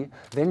energy,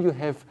 then you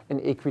have an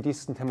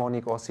equidistant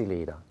harmonic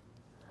oscillator.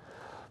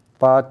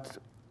 But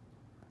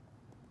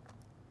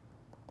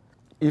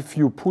if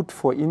you put,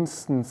 for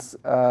instance,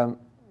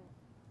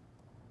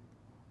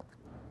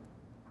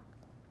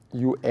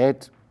 you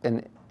add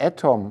an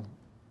atom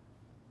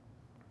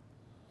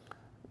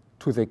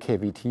to the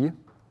cavity,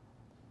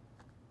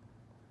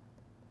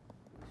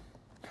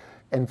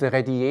 and the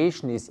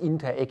radiation is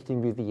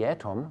interacting with the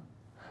atom,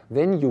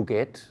 then you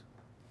get,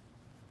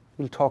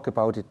 we'll talk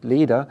about it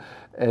later,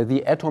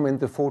 the atom and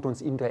the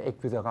photons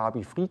interact with the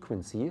Rabi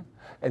frequency,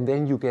 and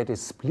then you get a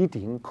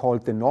splitting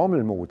called the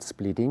normal mode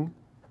splitting.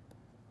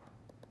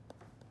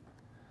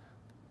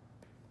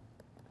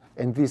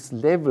 And this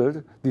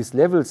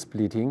level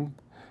splitting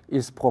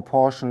is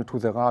proportional to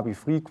the Rabi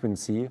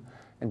frequency,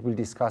 and we'll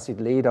discuss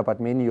it later, but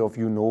many of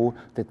you know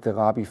that the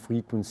Rabi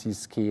frequency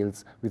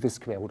scales with the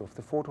square root of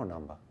the photon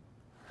number.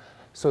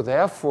 So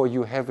therefore,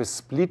 you have a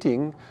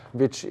splitting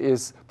which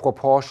is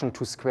proportional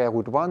to square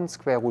root 1,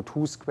 square root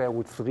 2, square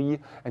root 3,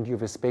 and you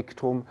have a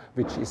spectrum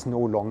which is no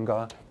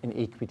longer an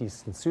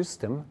equidistant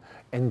system.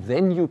 And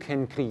then you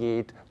can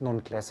create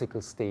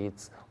non-classical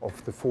states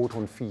of the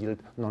photon field,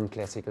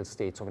 non-classical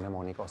states of an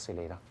harmonic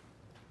oscillator.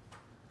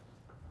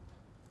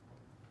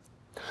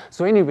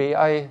 So anyway,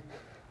 I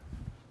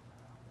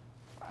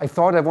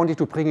thought I wanted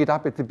to bring it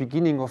up at the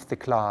beginning of the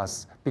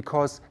class,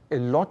 because a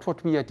lot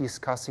what we are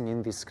discussing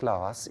in this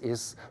class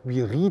is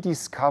we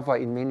rediscover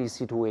in many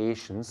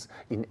situations,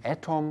 in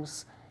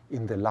atoms,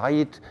 in the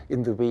light,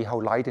 in the way how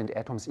light and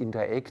atoms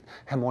interact,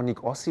 harmonic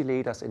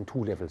oscillators and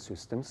two-level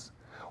systems.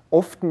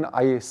 Often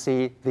I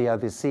say they are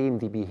the same,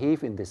 they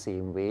behave in the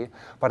same way,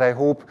 but I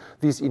hope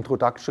this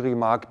introductory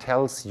remark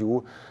tells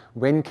you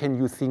when can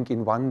you think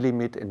in one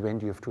limit and when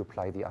do you have to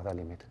apply the other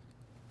limit.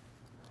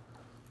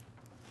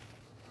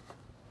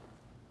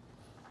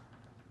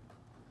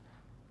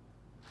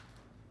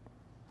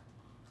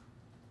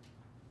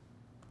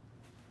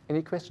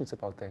 Any questions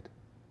about that?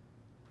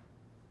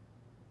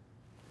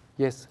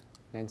 Yes,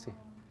 Nancy.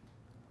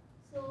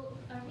 So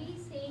are we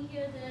saying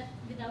here that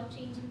without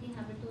changing the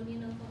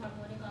Hamiltonian of a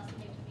harmonic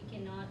oscillator, we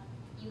cannot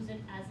use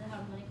it as a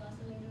harmonic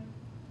oscillator,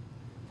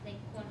 like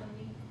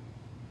quantumly?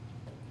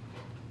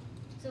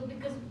 So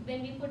because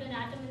when we put an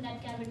atom in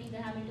that cavity,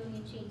 the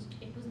Hamiltonian changed.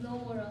 It was no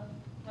more a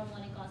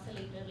harmonic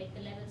oscillator, like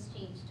the levels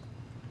changed.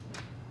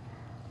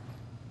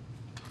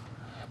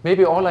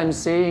 Maybe all I'm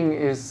saying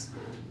is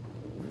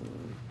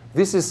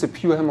this is a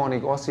pure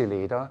harmonic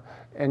oscillator,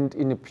 and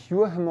in a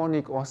pure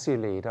harmonic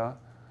oscillator,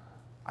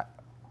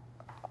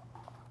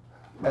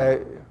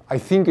 I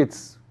think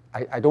it's,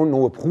 I don't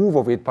know a proof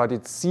of it, but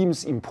it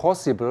seems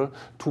impossible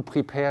to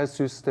prepare a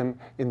system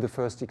in the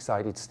first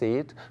excited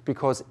state,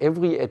 because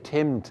every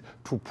attempt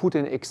to put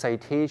an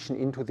excitation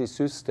into the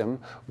system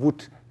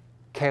would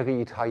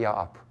carry it higher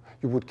up.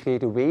 You would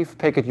create a wave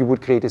packet, you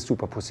would create a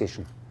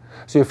superposition.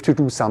 So you have to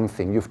do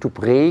something. You have to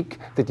break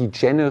the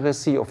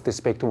degeneracy of the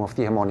spectrum of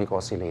the harmonic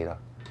oscillator.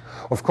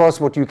 Of course,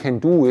 what you can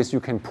do is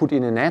you can put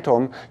in an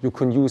atom, you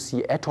can use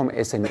the atom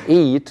as an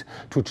aid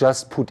to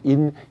just put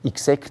in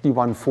exactly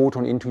one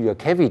photon into your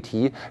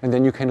cavity, and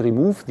then you can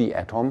remove the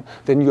atom.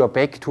 Then you are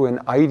back to an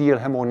ideal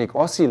harmonic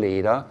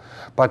oscillator,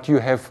 but you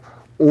have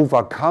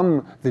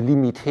overcome the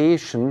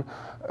limitation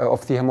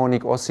of the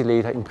harmonic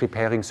oscillator in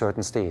preparing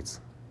certain states.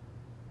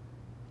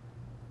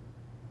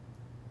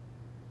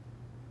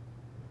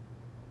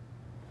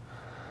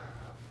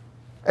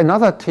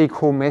 Another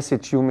take-home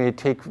message you may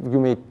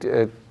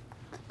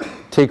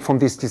take from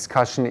this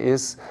discussion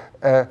is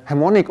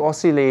harmonic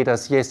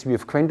oscillators. Yes, we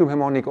have quantum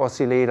harmonic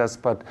oscillators,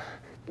 but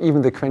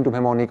even the quantum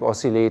harmonic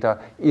oscillator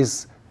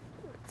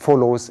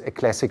follows a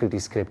classical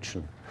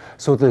description.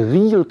 So the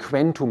real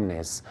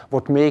quantumness,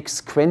 what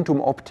makes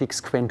quantum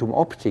optics,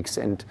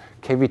 and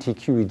cavity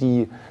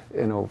QED,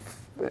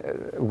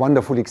 a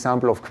wonderful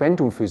example of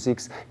quantum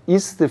physics,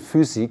 is the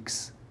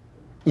physics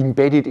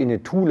embedded in a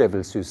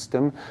two-level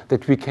system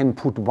that we can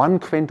put one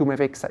quantum of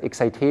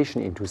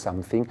excitation into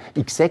something.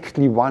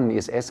 Exactly one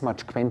is as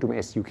much quantum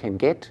as you can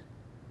get.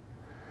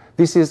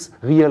 This is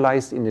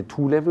realized in a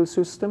two-level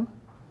system,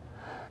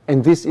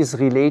 and this is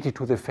related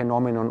to the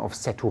phenomenon of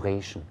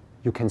saturation.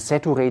 You can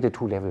saturate a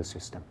two-level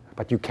system,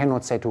 but you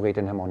cannot saturate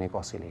an harmonic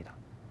oscillator.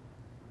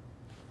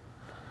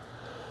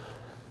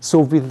 So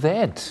with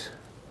that,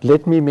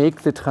 let me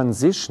make the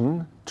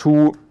transition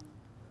to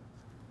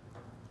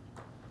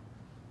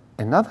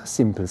another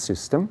simple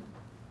system,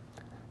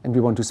 and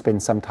we want to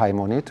spend some time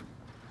on it.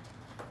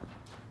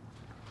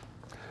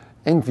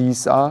 And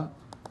these are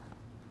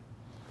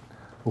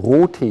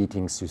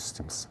rotating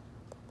systems.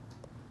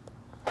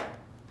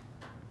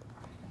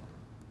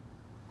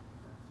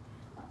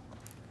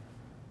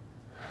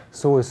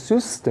 So a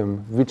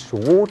system which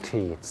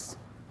rotates,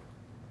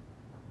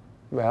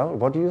 well,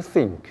 what do you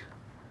think?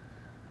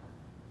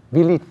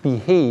 Will it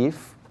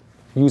behave,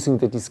 using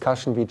the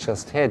discussion we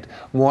just had,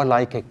 more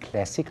like a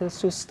classical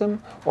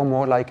system or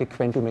more like a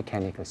quantum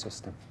mechanical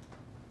system?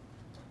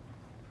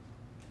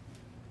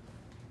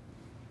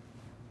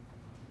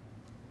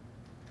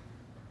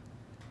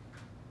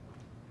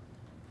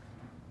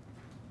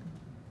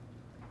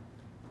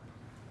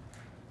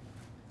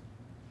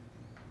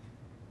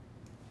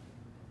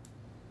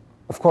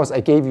 Of course,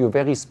 I gave you a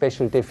very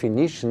special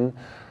definition.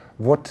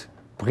 What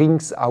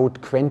brings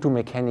out quantum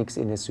mechanics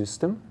in a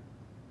system?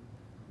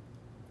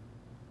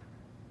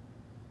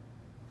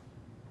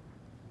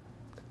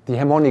 The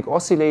harmonic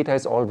oscillator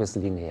is always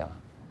linear.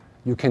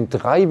 You can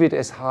drive it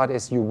as hard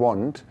as you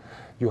want.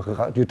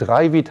 You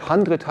drive it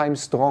 100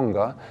 times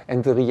stronger,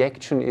 and the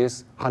reaction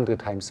is 100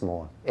 times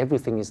more.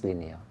 Everything is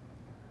linear.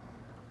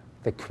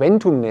 The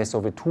quantumness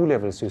of a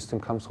two-level system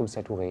comes from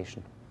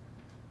saturation.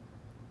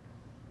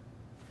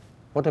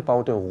 What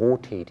about a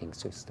rotating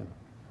system?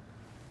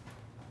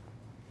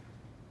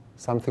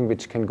 Something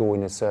which can go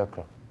in a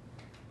circle.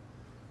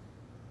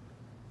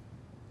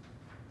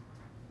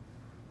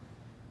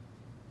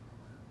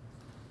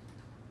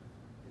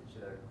 It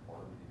should have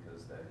quantum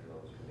because the angular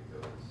is going to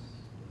go as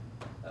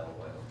L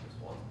y L plus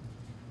 1.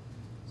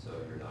 So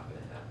you're not going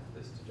to have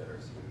this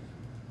degeneracy of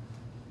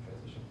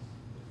transitions.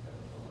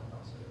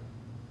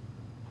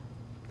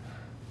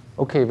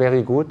 Okay,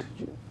 very good.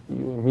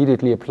 You're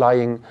immediately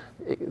applying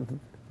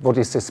what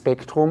is the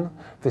spectrum?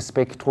 The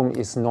spectrum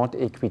is not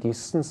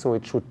equidistant, so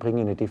it should bring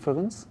in a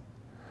difference.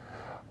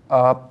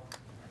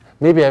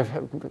 Maybe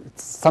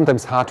it's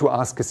sometimes hard to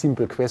ask a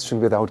simple question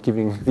without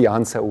giving the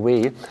answer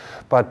away,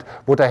 but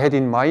what I had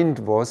in mind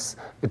was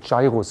a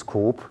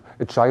gyroscope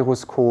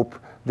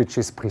which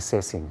is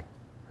precessing.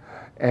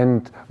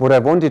 And what I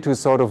wanted to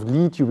sort of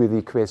lead you with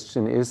the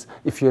question is,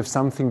 if you have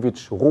something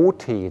which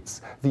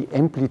rotates, the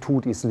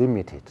amplitude is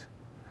limited.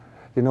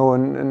 You know, a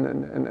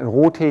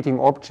rotating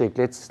object,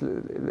 let's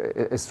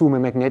assume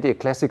a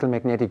classical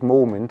magnetic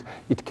moment,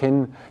 it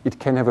can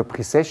have a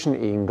precession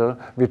angle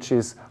which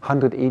is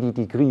 180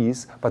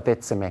 degrees, but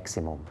that's the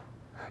maximum.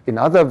 In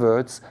other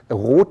words, a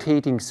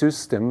rotating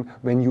system,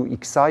 when you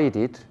excite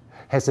it,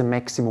 has a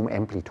maximum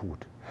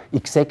amplitude,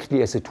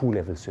 exactly as a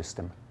two-level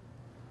system.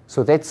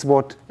 So that's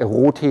what a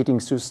rotating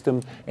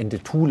system and a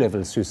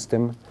two-level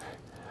system,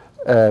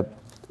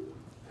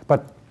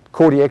 but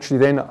Cody, actually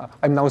then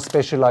I'm now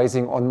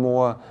specializing on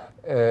more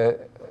a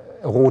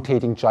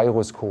rotating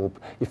gyroscope.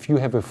 If you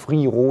have a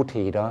free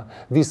rotator,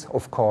 this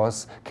of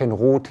course can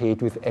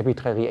rotate with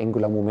arbitrary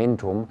angular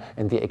momentum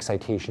and the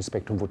excitation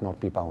spectrum would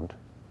not be bound.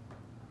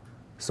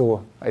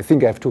 So I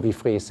think I have to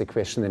rephrase the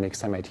question the next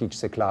time I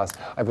teach the class.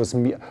 I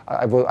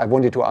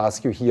wanted to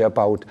ask you here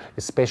about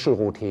a special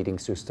rotating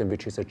system,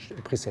 which is a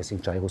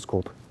precessing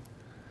gyroscope.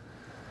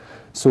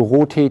 So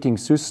rotating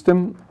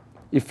system,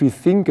 if we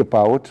think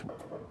about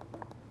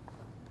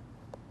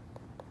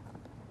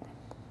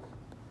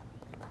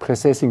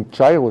precessing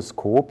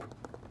gyroscope,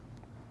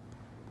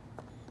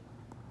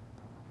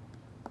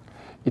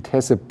 it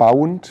has a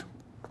bound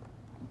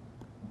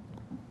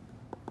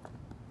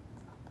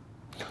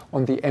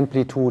on the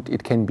amplitude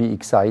it can be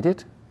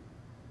excited.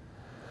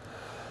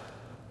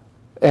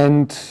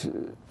 And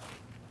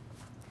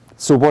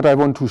so what I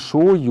want to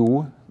show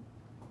you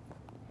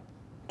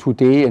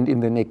today and in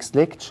the next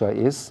lecture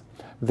is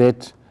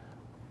that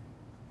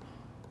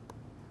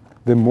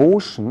the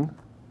motion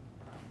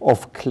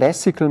of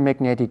classical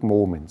magnetic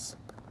moments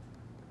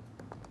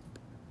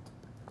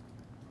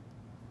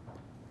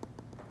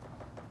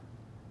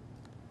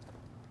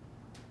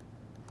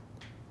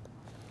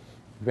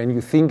when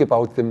you think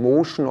about the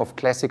motion of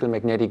classical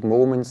magnetic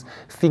moments,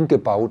 think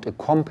about a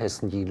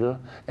compass needle,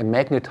 a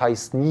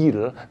magnetized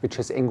needle which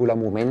has angular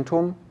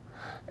momentum,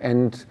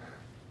 and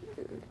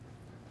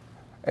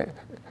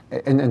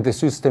the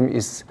system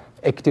is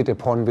acted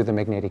upon with a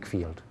magnetic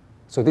field.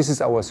 So this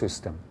is our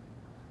system.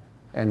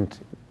 And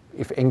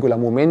if angular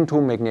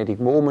momentum, magnetic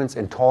moments,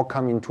 and torque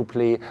come into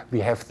play, we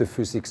have the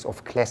physics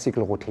of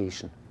classical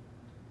rotation.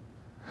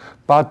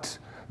 But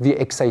the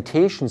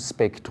excitation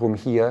spectrum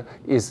here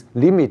is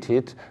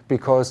limited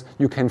because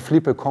you can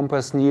flip a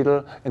compass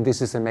needle and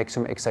this is a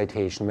maximum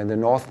excitation. When the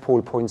North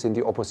Pole points in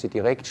the opposite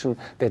direction,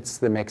 that's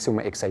the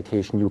maximum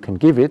excitation you can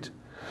give it.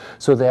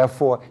 So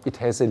therefore, it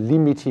has a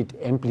limited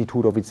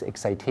amplitude of its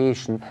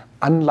excitation,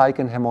 unlike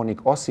an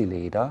harmonic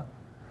oscillator.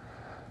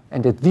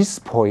 And at this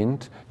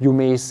point, you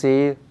may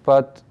say,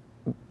 but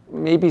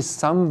maybe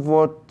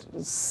somewhat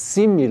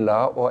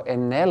similar or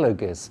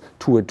analogous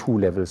to a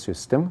two-level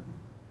system.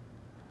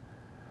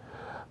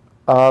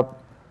 But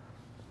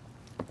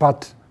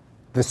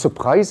the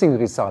surprising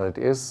result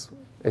is,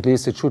 at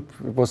least it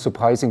was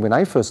surprising when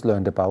I first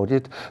learned about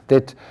it,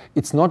 that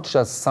it's not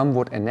just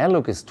somewhat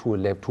analogous to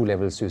a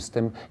two-level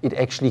system, it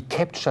actually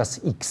captures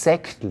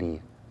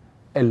exactly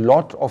a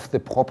lot of the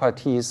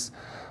properties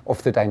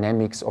of the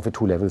dynamics of a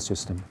two-level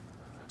system.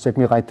 So let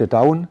me write that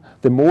down.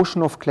 The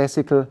motion of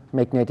classical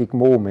magnetic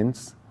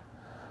moments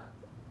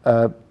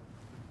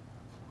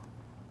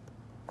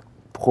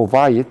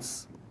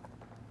provides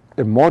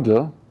a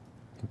model,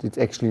 it's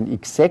actually an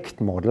exact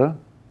model,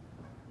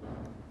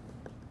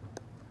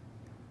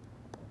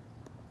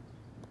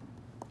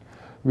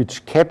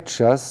 which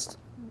captures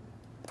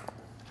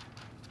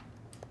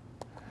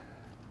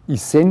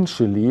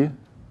essentially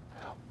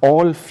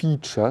all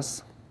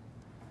features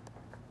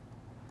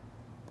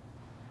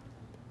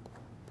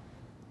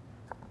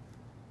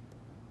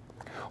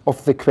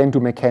of the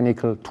quantum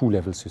mechanical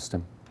two-level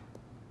system.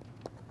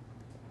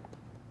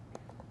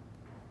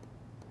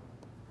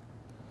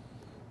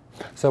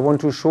 So I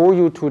want to show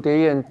you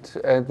today and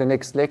the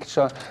next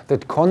lecture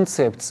that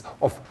concepts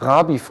of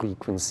Rabi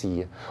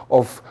frequency,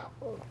 of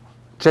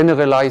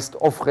generalized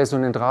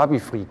off-resonant Rabi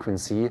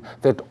frequency,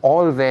 that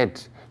all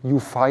that you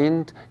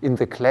find in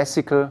the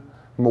classical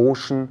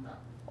motion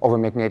of a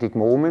magnetic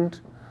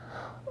moment,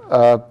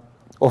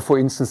 or for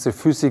instance the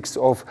physics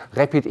of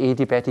rapid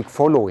adiabatic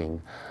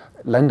following,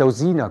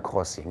 Landau-Zener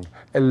crossing.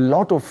 A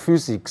lot of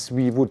physics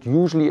we would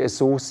usually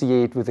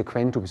associate with the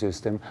quantum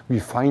system, we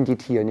find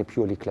it here in a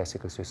purely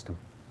classical system.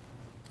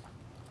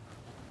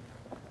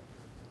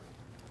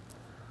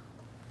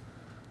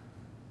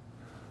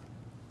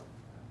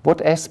 What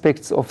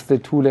aspects of the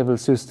two-level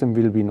system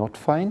will we not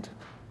find?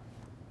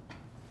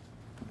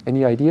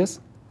 Any ideas?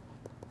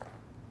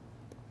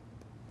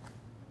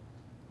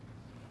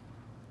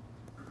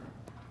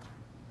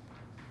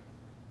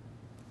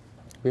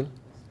 Will?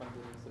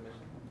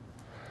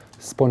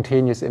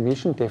 Spontaneous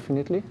emission,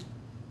 definitely.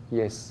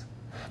 Yes.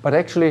 But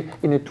actually,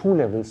 in a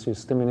two-level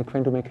system, in a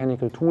quantum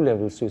mechanical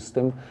two-level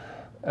system,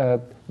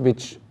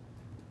 which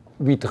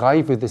we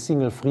drive with a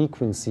single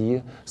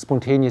frequency,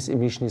 spontaneous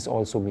emission is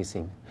also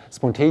missing.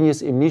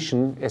 Spontaneous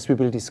emission, as we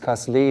will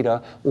discuss later,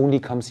 only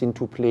comes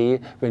into play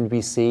when we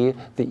say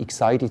the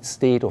excited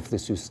state of the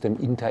system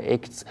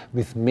interacts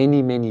with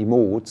many, many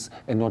modes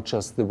and not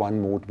just the one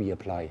mode we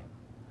apply.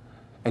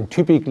 And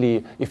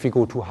typically, if we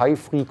go to high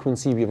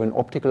frequency, we have an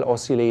optical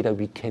oscillator,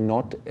 we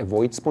cannot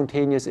avoid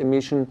spontaneous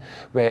emission,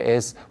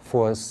 whereas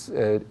for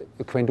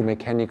quantum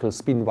mechanical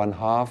spin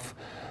 1/2,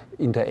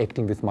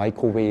 interacting with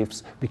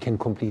microwaves, we can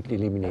completely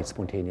eliminate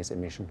spontaneous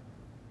emission.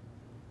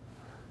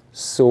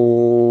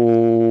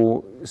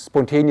 So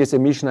spontaneous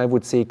emission, I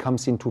would say,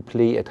 comes into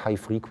play at high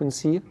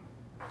frequency.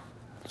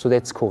 So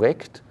that's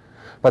correct.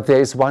 But there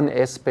is one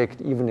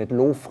aspect, even at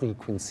low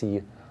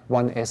frequency,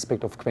 one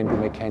aspect of quantum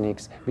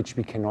mechanics which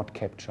we cannot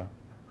capture.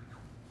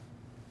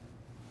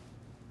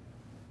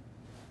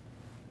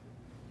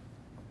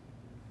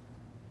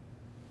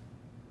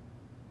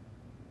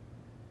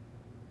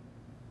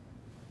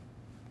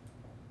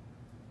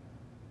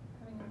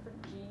 Having a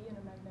different G in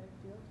a magnetic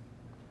field?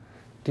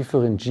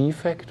 Different G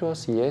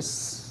factors,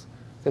 yes.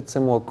 That's a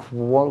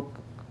more,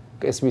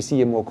 as we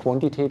see, a more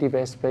quantitative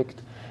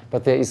aspect.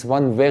 But there is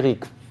one very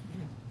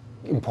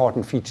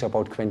important feature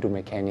about quantum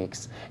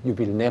mechanics you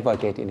will never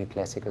get in a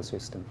classical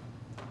system.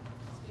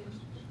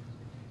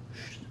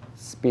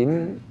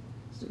 Spin,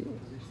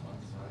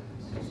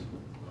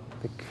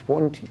 the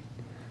quantity.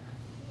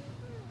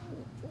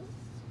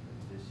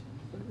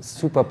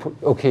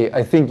 Okay,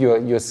 I think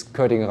you're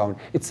skirting around.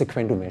 It's a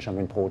quantum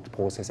measurement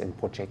process and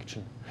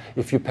projection.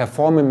 If you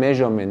perform a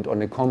measurement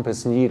on a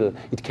compass needle,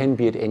 it can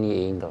be at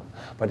any angle.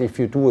 But if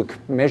you do a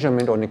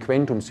measurement on a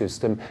quantum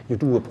system, you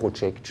do a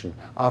projection.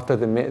 After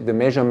the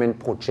measurement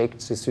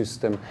projects the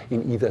system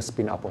in either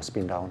spin up or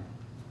spin down.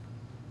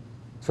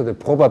 So the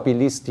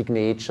probabilistic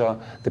nature,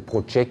 the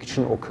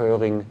projection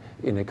occurring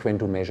in a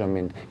quantum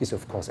measurement is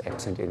of course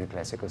absent in a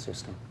classical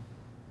system.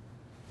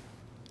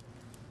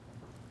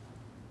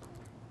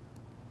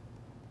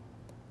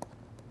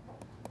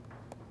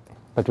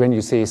 But when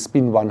you say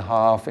spin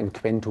 1/2 and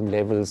quantum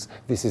levels,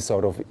 this is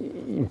sort of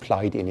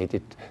implied in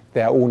it.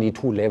 There are only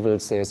two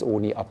levels, there's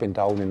only up and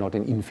down and not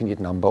an infinite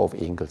number of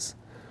angles.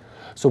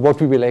 So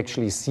what we will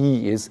actually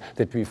see is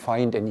that we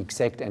find an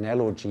exact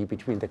analogy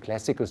between the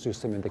classical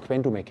system and the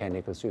quantum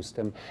mechanical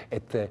system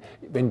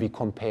when we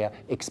compare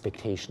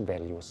expectation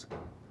values.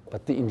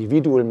 But the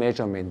individual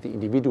measurement, the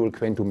individual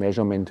quantum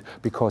measurement,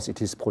 because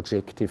it is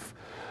projective,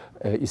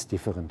 is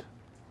different.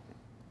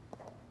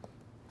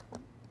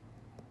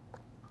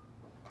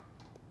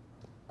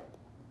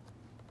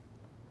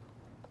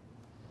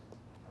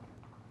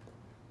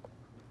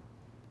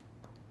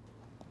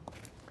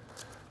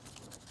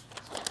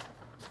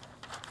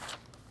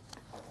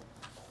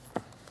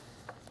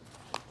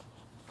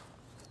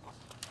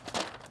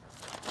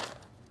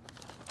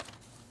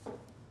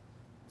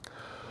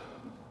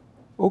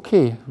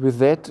 Okay, with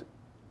that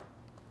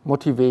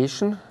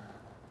motivation,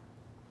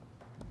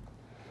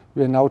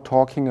 we are now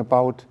talking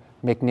about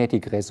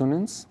magnetic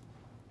resonance.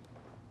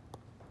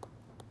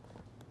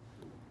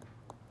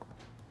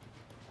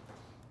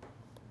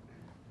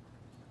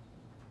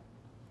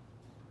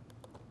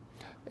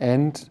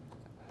 And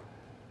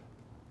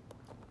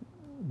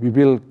we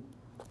will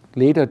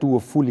later do a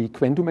fully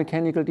quantum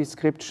mechanical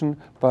description,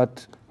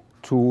 but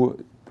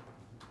to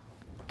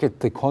get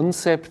the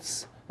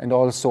concepts and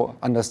also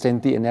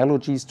understand the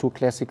analogies to a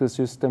classical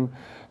system,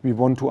 we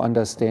want to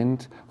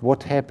understand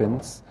what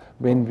happens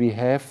when we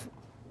have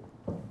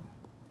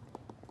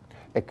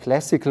a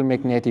classical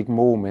magnetic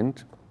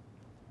moment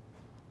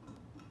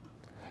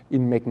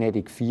in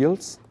magnetic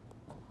fields,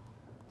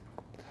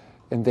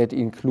 and that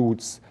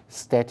includes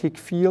static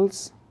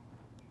fields,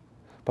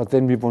 but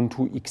then we want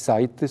to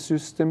excite the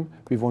system,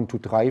 we want to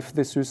drive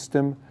the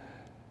system,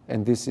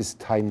 and this is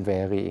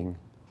time-varying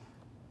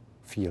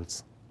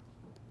fields.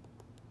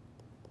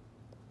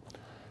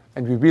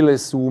 And we will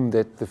assume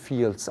that the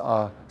fields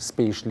are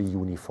spatially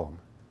uniform.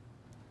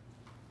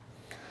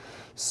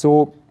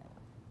 So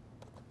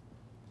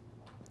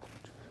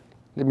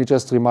let me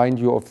just remind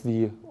you of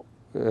the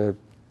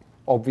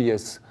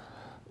obvious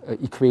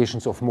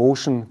equations of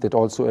motion that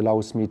also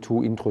allows me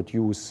to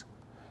introduce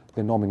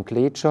the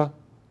nomenclature.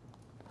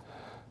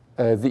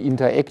 The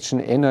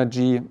interaction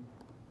energy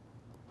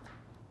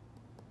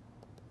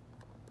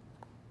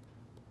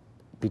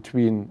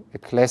between a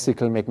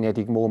classical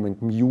magnetic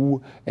moment mu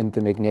and the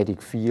magnetic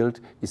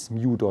field is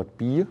mu dot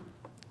B.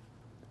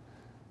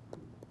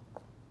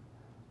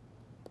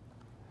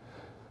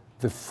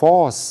 The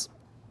force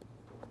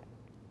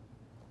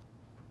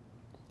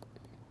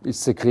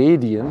is the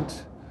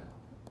gradient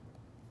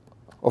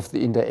of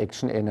the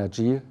interaction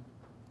energy,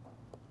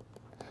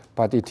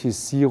 but it is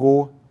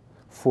 0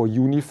 for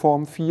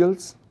uniform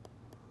fields.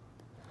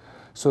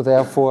 So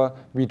therefore,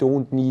 we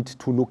don't need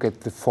to look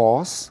at the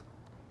force.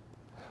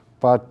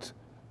 But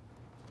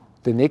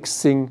the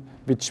next thing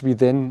which we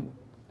then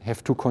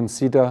have to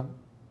consider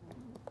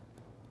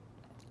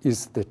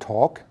is the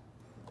torque.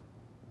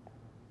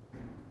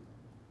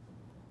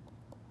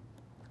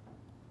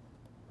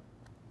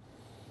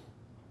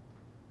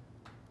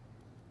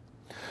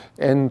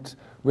 And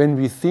when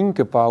we think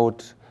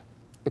about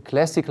a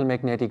classical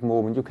magnetic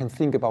moment, you can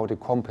think about a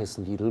compass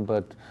needle,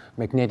 but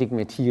magnetic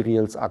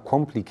materials are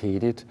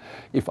complicated.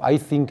 If I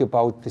think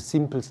about the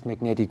simplest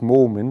magnetic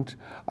moment,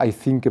 I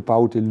think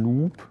about a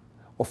loop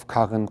of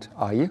current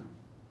I,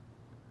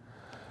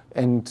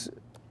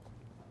 and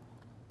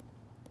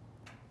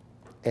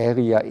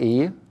area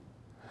A,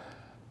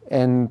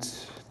 and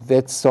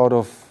that's sort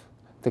of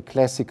the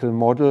classical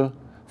model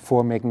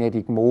for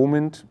magnetic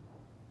moment.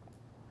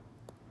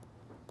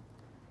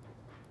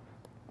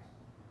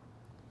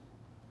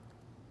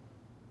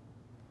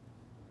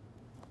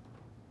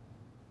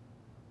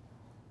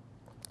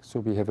 So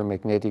we have a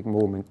magnetic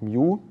moment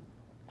mu.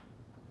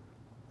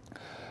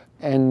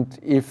 And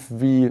if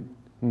we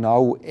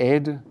now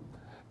add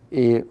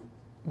a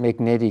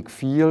magnetic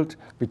field,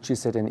 which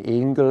is at an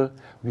angle,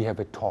 we have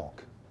a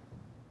torque.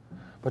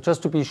 But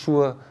just to be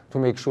sure, to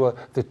make sure,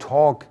 the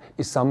torque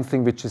is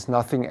something which is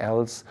nothing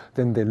else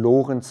than the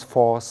Lorentz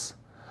force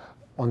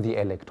on the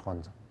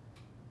electron.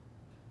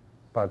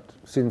 But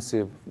since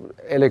the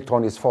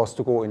electron is forced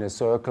to go in a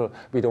circle,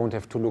 we don't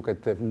have to look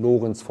at the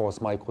Lorentz force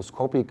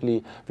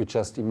microscopically. We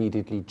just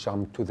immediately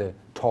jump to the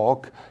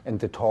torque, and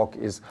the torque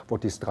is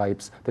what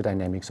describes the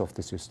dynamics of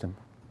the system.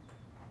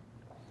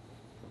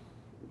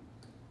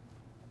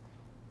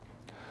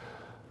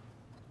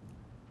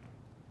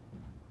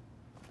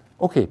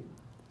 Okay,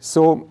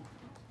 so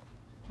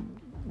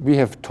we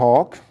have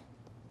torque.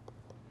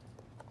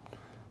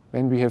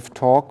 When we have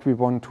torque, we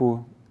want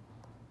to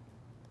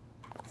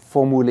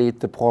formulate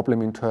the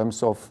problem in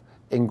terms of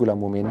angular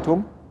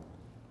momentum.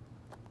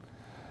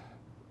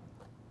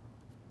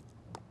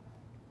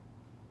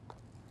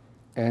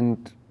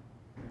 And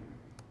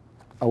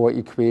our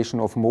equation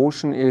of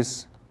motion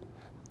is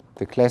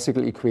the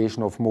classical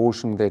equation of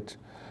motion, that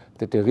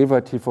the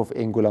derivative of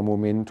angular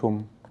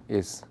momentum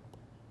is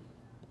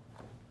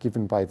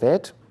given by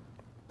that.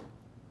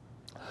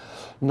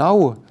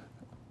 Now,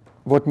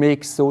 what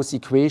makes those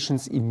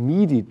equations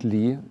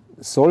immediately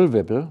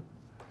solvable,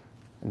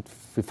 and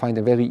we find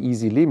a very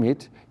easy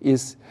limit,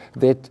 is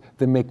that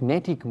the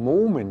magnetic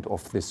moment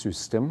of the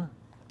system,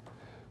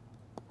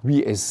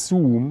 we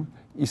assume,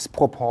 is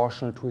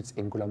proportional to its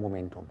angular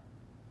momentum.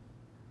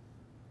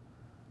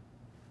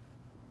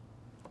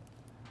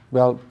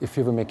 Well, if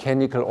you have a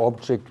mechanical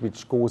object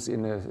which goes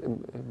in a,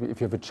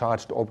 if you have a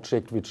charged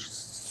object which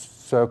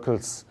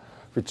circles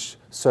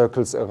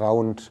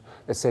around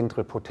a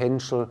central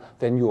potential,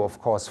 then you of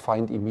course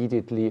find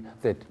immediately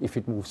that if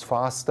it moves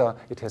faster,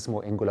 it has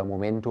more angular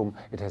momentum,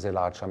 it has a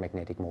larger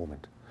magnetic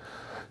moment.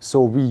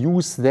 So we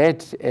use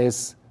that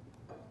as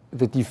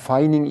the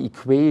defining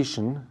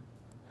equation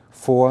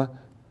for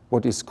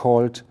what is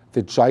called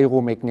the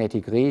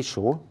gyromagnetic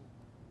ratio,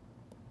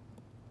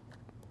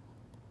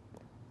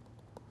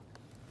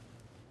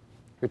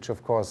 which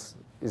of course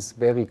is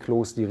very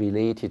closely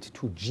related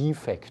to G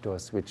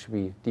factors, which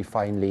we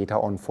define later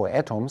on for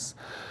atoms.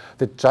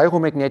 The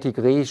gyromagnetic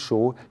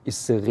ratio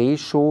is the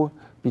ratio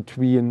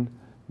between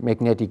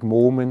magnetic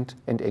moment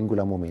and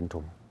angular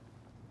momentum.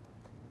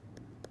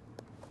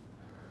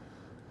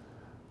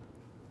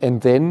 And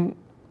then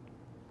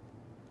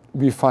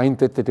we find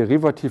that the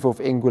derivative of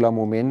angular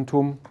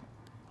momentum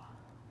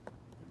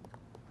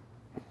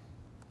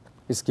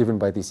is given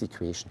by this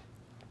equation.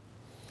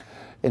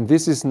 And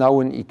this is now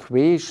an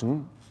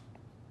equation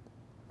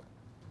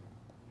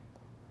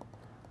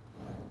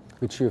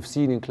which you have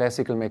seen in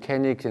classical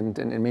mechanics and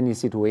in many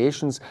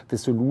situations. The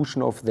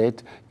solution of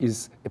that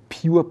is a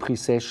pure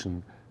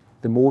precession.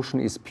 The motion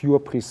is pure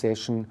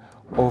precession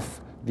of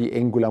the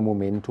angular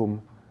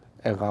momentum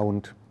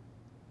around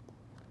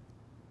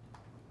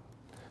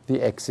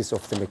the axis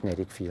of the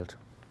magnetic field.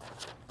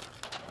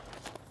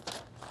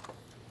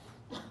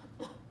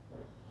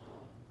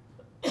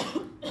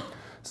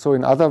 So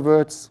in other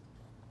words,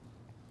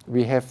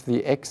 we have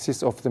the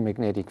axis of the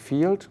magnetic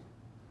field,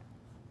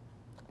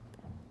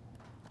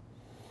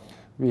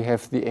 we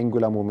have the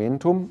angular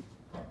momentum,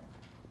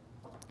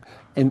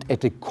 and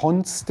at a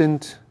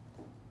constant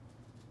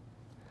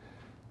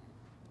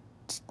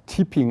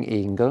tipping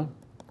angle,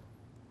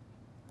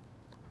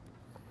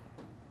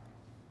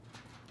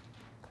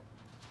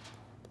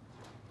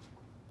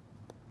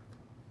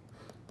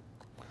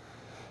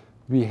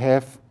 we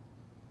have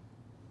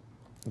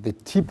the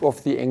tip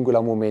of the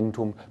angular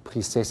momentum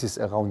precesses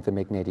around the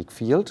magnetic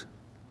field.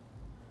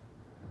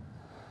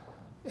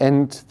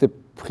 And the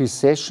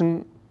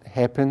precession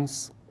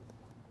happens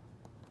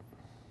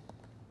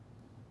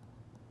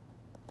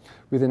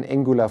with an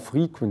angular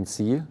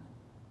frequency,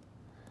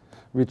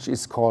 which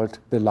is called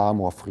the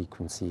Larmor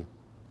frequency.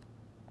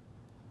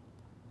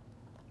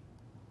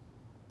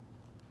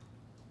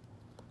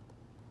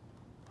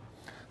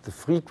 The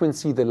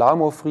frequency, the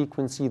Larmor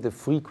frequency, the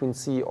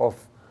frequency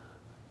of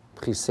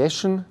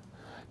precession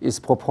is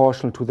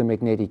proportional to the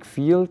magnetic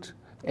field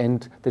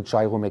and the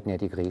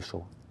gyromagnetic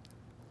ratio.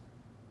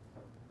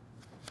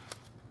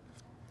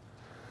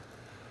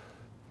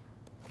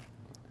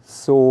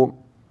 So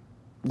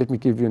let me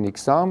give you an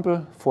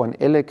example. For an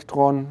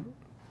electron,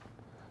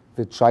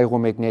 the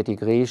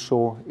gyromagnetic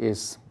ratio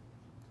is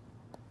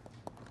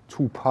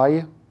 2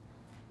 pi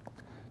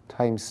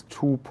times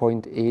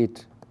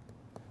 2.8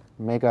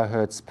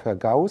 megahertz per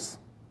Gauss.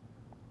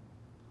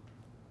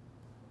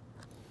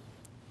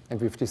 And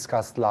we've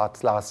discussed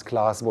last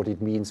class what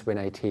it means when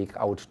I take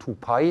out 2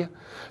 pi,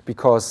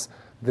 because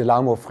the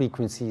Larmor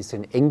frequency is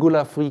an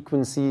angular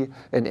frequency.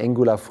 An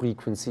angular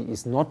frequency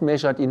is not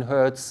measured in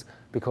hertz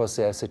because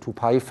there's a 2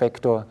 pi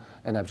factor,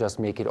 and I just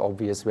make it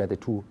obvious where the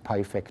 2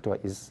 pi factor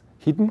is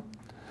hidden.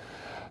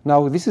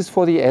 Now, this is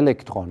for the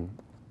electron.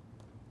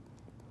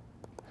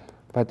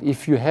 But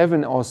if you have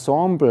an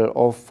ensemble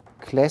of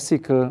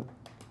classical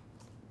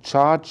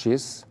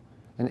charges,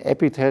 an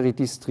arbitrary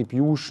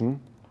distribution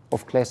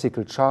of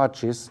classical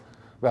charges,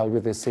 well,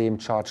 with the same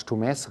charge to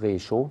mass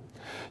ratio,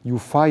 you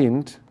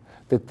find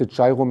that the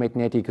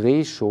gyromagnetic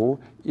ratio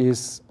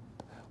is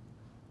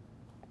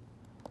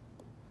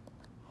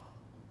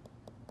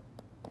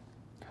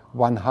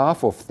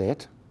 1/2 of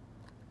that.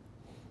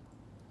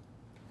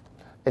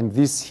 And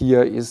this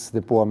here is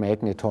the Bohr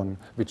magneton,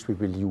 which we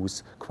will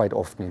use quite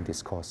often in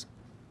this course.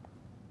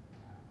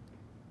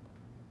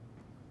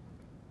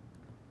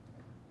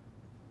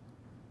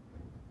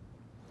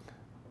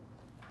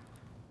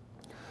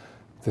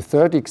 The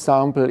third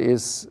example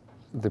is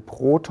the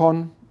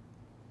proton.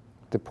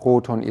 The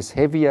proton is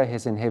heavier,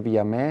 has a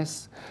heavier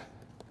mass,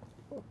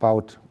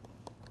 about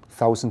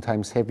 1,000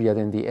 times heavier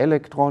than the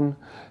electron,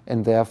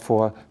 and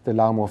therefore the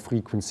Larmor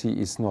frequency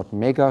is not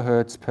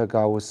megahertz per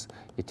Gauss,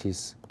 it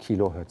is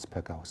kilohertz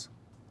per Gauss.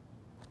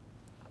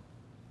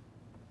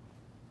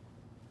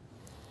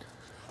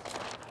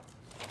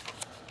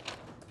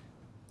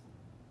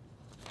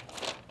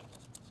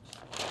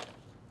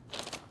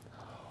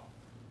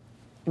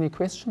 Any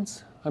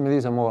questions? I mean,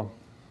 these are more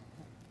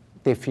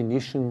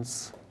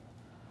definitions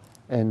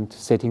and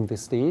setting the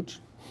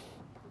stage.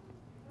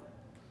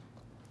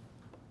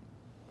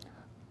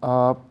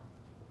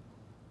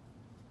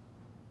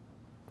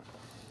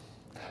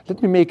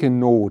 Let me make a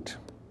note.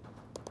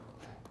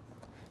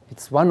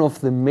 It's one of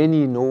the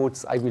many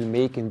notes I will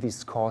make in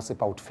this course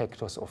about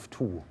factors of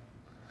 2.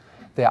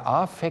 there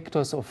are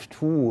factors of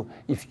 2.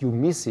 If you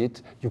miss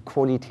it, you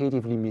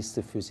qualitatively miss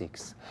the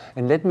physics.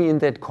 And let me, in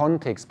that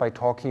context, by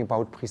talking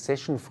about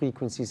precession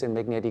frequencies and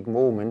magnetic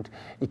moment,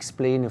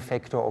 explain a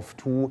factor of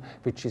 2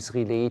 which is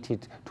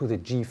related to the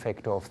G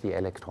factor of the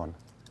electron.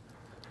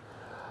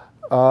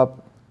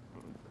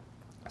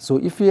 So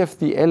if we have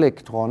the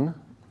electron,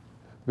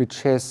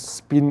 which has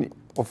spin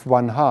of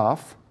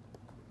 1/2,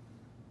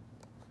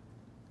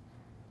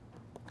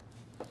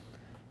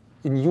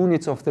 in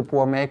units of the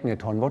Bohr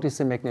magneton, what is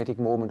the magnetic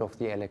moment of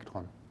the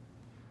electron?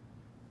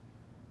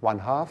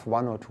 1/2,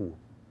 1 or 2?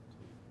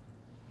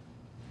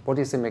 What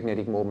is the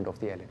magnetic moment of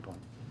the electron?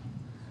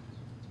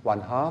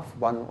 1/2,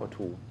 1 or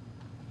 2?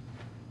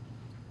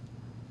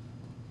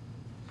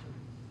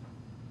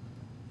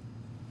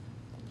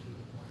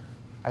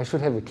 I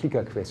should have a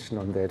clicker question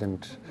on that.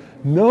 And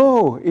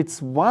no,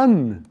 it's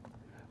 1.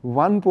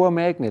 1 Bohr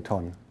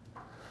magneton.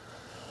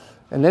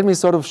 And let me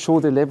sort of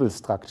show the level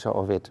structure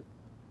of it.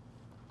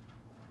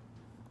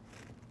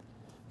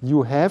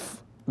 You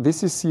have,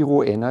 this is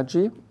 0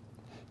 energy,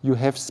 you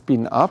have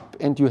spin up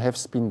and you have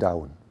spin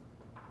down.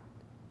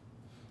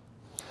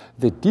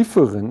 The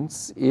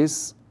difference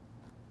is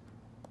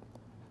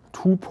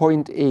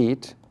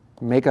 2.8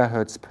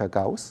 megahertz per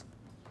Gauss.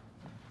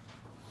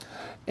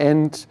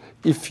 And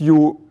if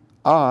you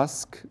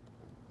ask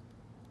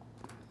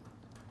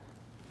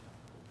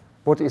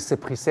what is the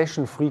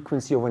precession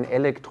frequency of an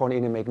electron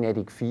in a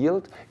magnetic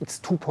field, it's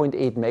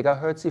 2.8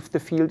 megahertz if the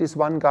field is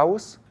 1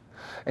 Gauss.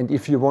 And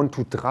if you want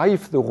to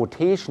drive the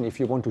rotation, if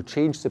you want to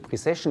change the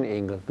precession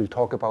angle, we'll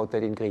talk about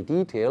that in great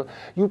detail,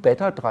 you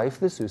better drive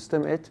the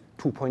system at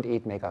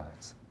 2.8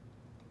 megahertz.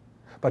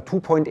 But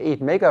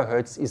 2.8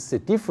 megahertz is the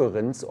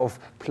difference of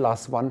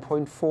plus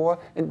 1.4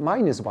 and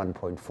minus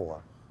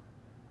 1.4.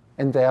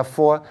 And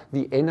therefore,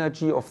 the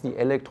energy of the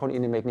electron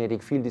in a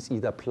magnetic field is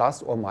either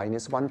plus or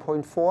minus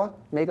 1.4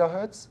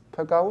 megahertz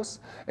per Gauss,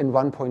 and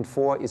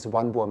 1.4 is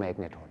 1 Bohr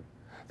magneton.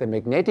 The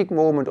magnetic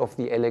moment of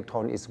the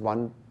electron is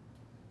 1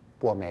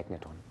 Bohr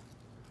magneton.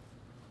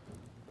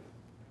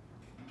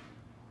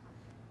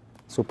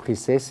 So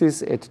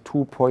precesses at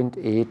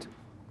 2.8.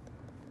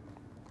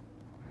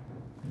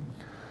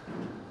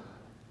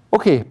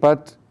 Okay,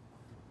 but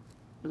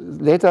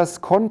let us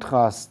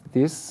contrast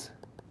this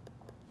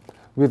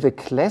with a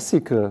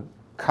classical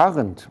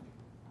current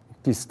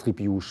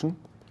distribution,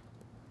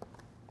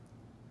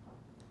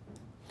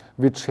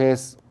 which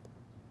has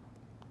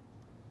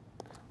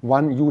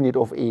 1 unit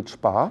of h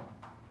bar,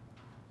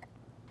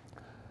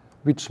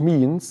 which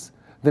means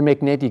the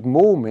magnetic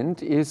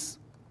moment is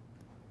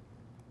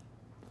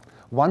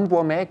 1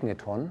 Bohr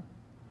magneton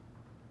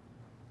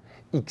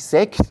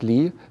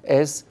exactly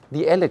as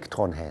the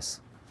electron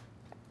has.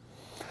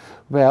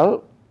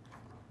 Well,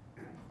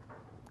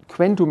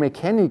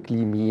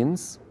 quantum-mechanically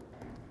means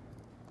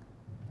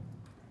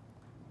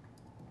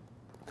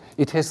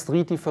it has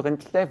 3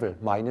 different levels,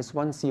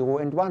 -1, 0,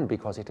 and 1,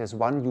 because it has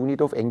 1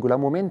 unit of angular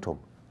momentum.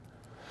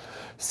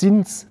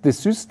 Since the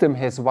system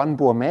has 1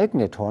 Bohr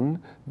magneton,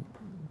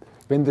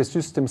 when the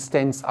system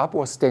stands up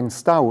or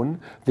stands down,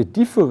 the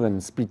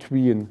difference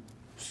between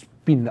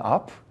spin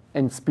up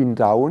and spin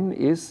down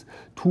is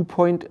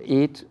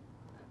 2.8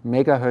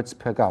 megahertz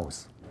per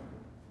Gauss.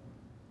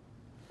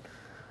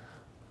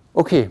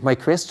 Okay, my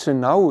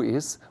question now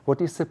is, what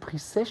is the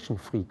precession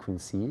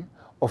frequency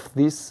of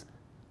this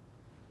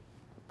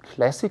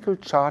classical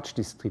charge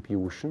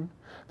distribution,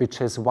 which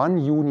has 1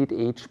 unit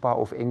h bar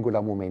of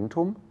angular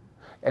momentum,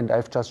 and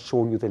I've just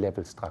shown you the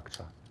level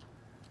structure.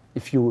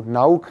 If you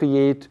now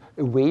create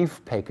a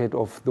wave packet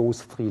of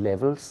those 3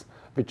 levels,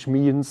 which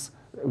means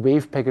a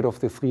wave packet of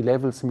the 3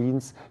 levels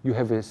means you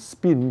have a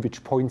spin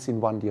which points in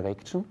 1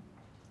 direction,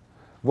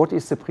 what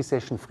is the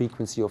precession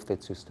frequency of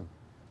that system?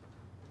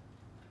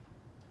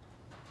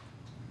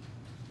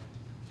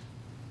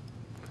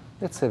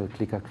 Let's have a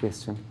clicker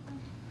question.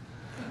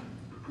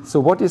 So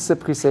what is the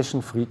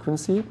precession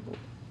frequency?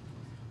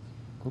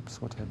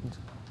 Oops, what happened?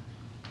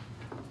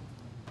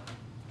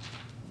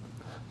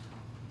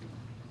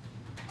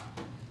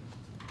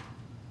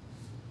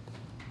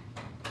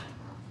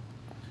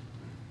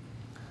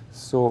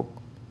 So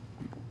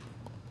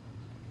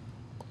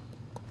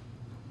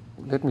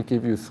let me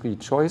give you 3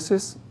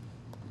 choices.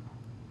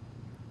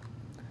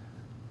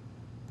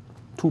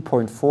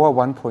 2.4,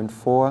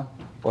 1.4,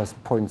 or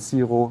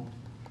 0.0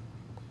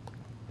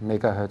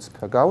 megahertz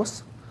per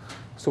Gauss.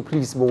 So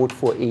please vote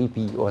for A,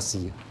 B, or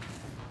C.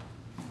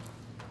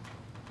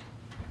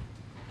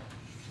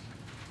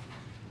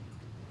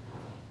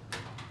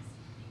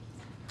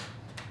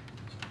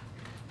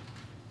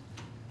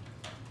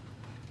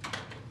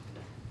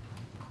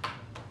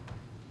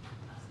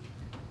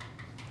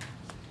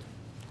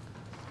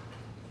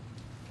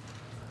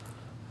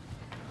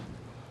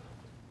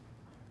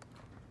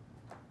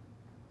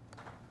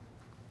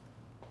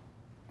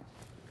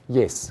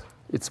 Yes,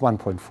 it's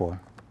 1.4.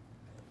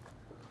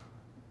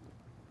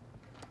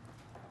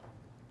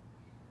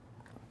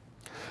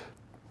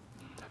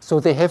 So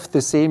they have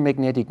the same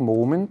magnetic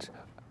moment.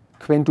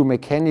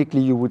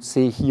 Quantum-mechanically, you would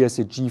say here's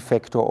a G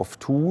factor of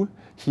 2,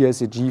 here's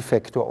a G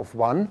factor of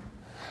 1.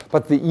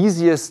 But the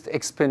easiest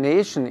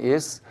explanation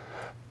is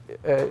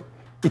the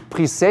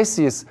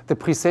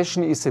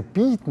precession is a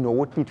beat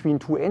node between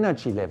two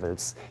energy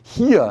levels.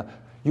 Here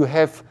you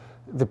have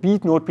the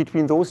beat node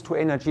between those two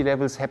energy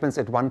levels happens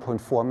at 1.4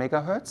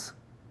 megahertz.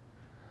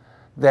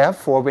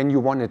 Therefore, when you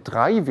want to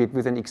drive it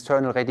with an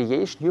external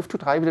radiation, you have to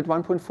drive it at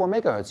 1.4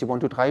 megahertz. You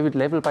want to drive it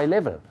level by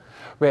level.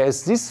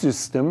 Whereas this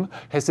system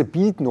has a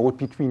beat node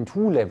between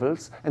two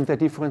levels, and the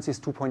difference is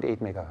 2.8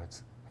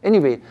 megahertz.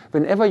 Anyway,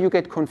 whenever you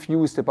get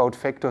confused about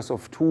factors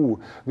of 2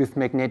 with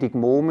magnetic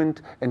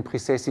moment and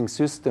precessing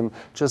system,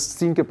 just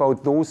think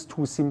about those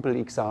two simple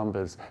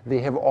examples. They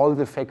have all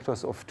the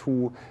factors of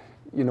 2,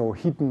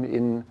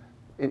 hidden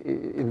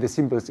in the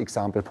simplest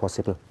example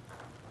possible.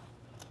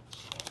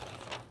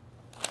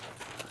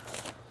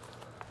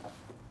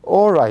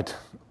 All right.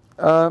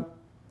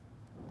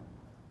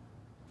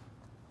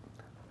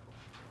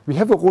 We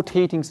have a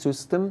rotating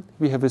system.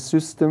 We have a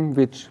system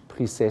which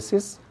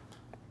precesses.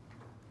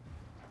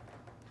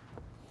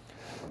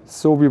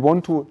 So we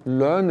want to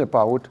learn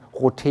about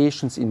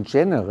rotations in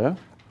general.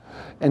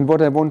 And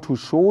what I want to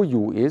show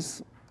you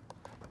is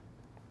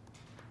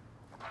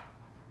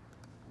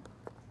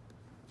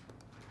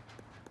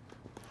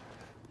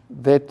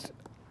that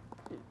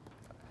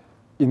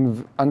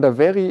under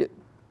very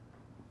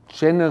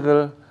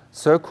general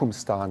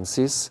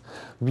circumstances,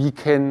 we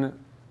can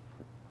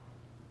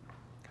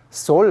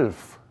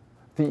solve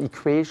the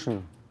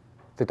equation,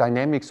 the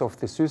dynamics of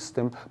the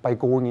system, by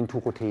going into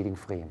rotating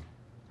frame.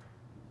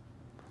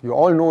 You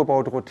all know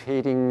about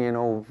rotating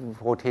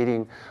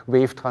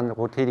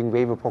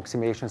wave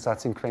approximations.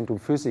 That's in quantum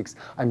physics.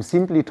 I'm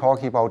simply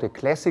talking about a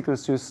classical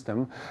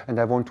system, and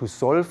I want to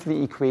solve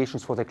the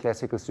equations for the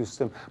classical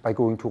system by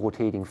going to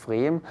rotating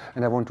frame,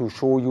 and I want to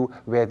show you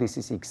where this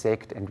is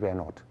exact and where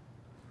not.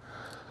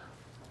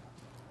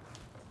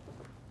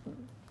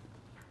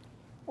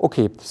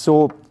 Okay,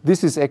 so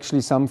this is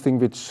actually something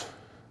which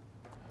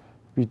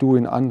we do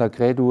in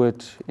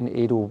undergraduate in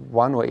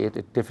 801, or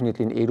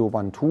definitely in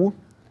 801-2.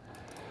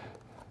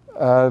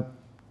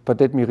 But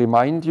let me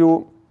remind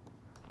you,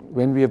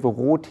 when we have a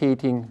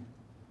rotating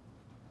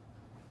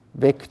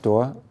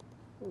vector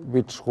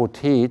which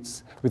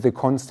rotates with a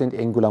constant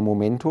angular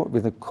momentum,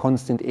 with a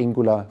constant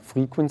angular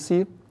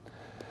frequency,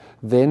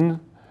 then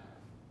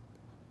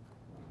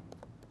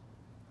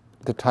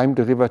the time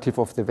derivative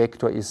of the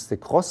vector is the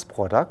cross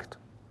product.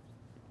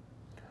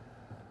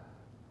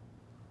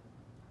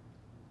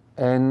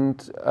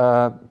 And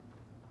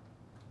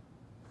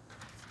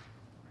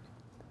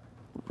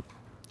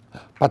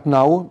but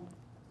now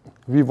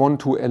we want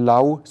to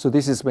allow, so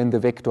this is when the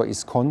vector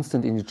is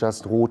constant and it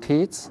just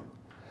rotates.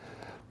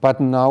 But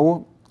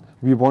now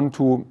we want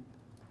to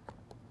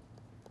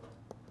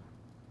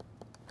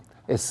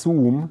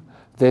assume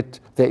that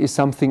there is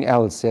something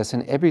else. There's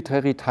an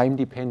arbitrary time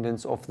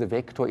dependence of the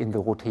vector in the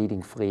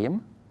rotating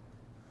frame.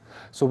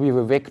 So we have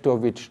a vector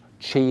which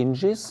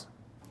changes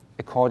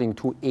according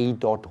to a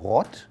dot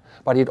rot,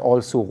 but it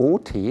also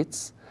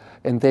rotates.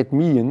 And that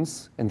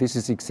means, and this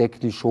is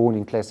exactly shown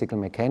in classical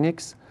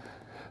mechanics,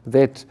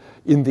 that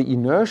in the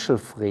inertial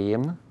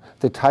frame,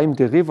 the time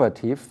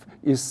derivative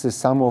is the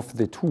sum of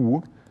the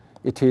two.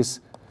 It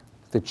is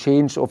the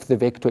change of the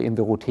vector in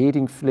the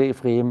rotating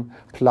frame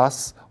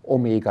plus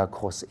omega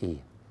cross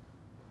A.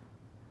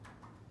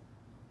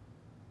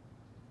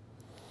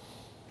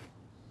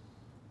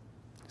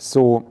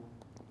 So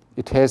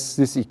it has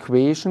this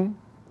equation,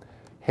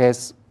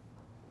 has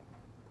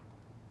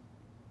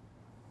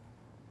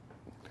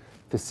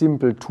the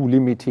simple two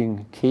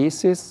limiting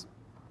cases,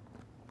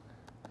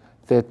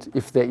 that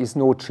if there is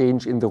no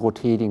change in the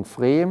rotating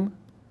frame,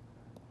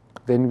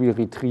 then we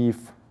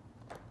retrieve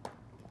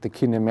the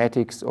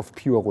kinematics of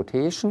pure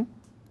rotation.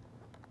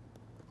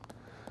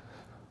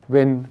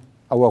 When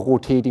our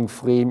rotating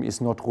frame is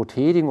not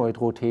rotating, or it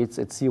rotates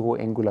at zero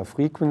angular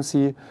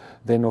frequency,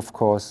 then of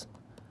course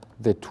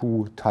the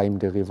two time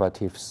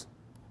derivatives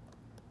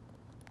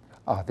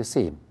are the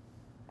same.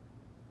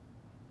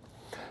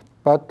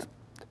 But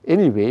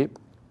anyway,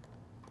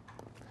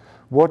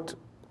 what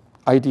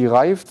I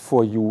derived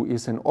for you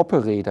is an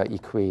operator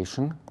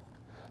equation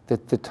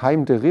that the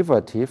time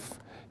derivative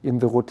in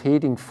the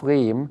rotating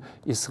frame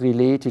is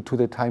related to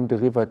the time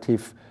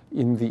derivative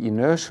in the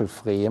inertial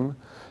frame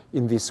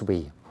in this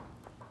way.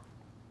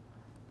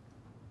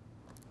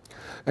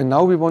 And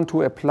now we want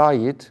to apply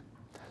it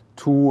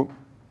to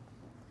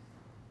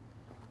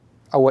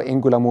our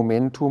angular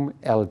momentum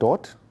L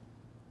dot.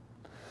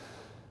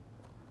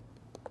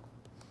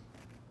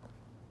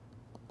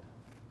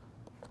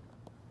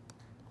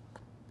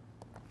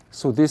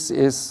 So this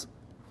is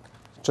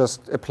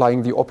just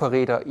applying the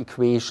operator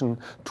equation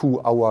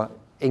to our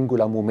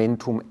angular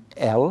momentum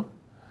L.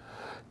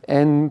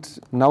 And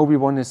now we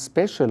want to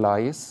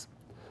specialize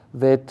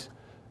that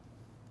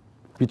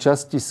we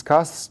just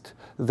discussed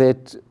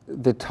that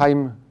the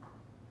time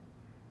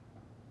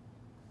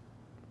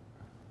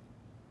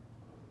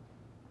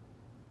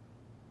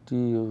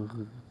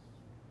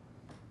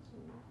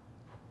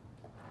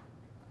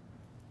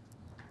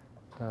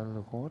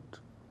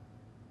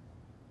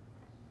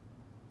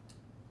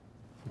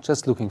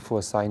just looking for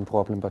a sign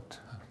problem, but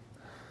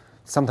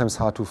sometimes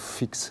hard to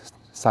fix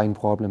sign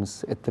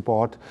problems at the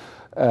board.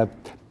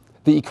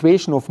 The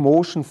equation of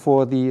motion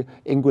for the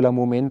angular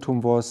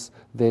momentum was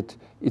that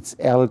it's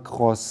L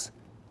cross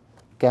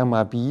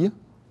gamma B.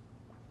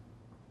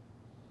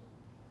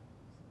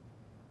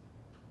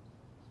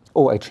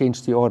 Oh, I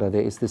changed the order.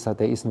 There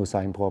is no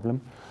sign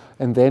problem.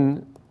 And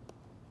then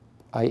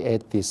I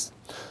add this.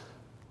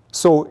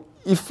 So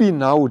if we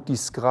now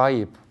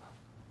describe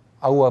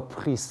our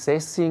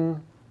precessing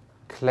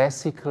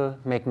classical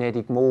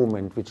magnetic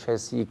moment, which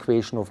has the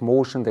equation of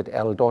motion that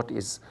L dot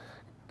is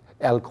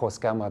L cross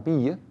gamma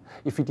B,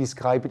 if we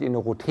describe it in a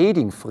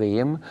rotating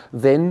frame,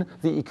 then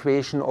the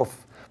equation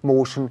of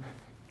motion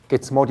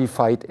gets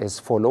modified as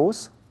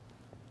follows.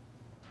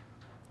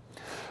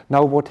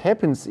 Now what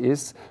happens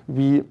is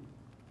let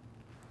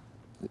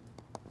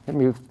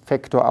me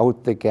factor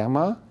out the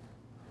gamma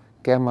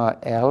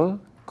L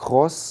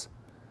cross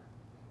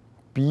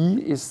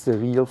B is the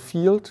real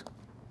field.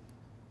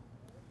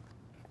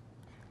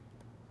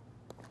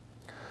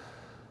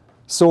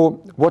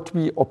 So what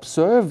we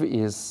observe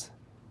is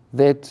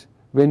that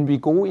when we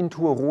go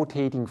into a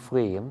rotating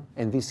frame,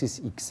 and this is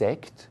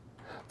exact,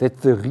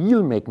 that the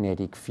real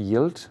magnetic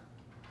field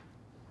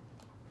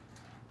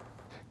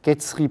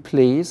gets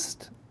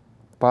replaced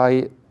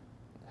by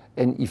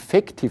an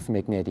effective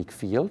magnetic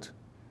field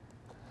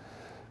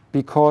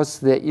because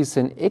there is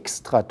an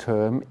extra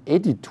term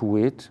added to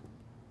it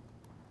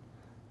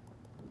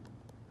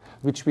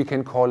which we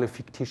can call a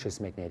fictitious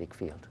magnetic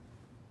field.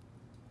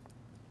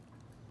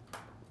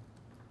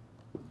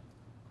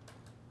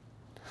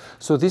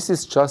 So this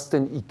is just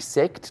an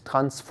exact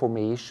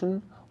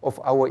transformation of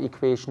our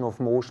equation of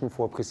motion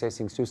for a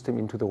precessing system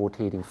into the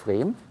rotating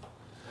frame.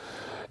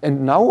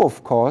 And now,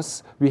 of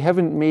course, we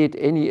haven't made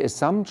any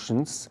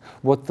assumptions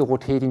what the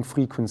rotating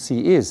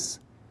frequency is.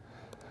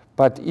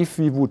 But if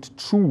we would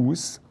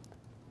choose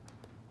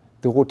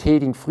the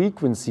rotating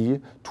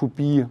frequency to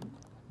be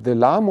the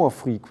Larmor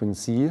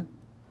frequency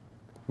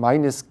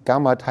minus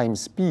gamma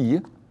times B,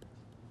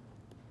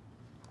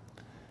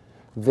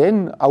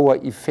 then our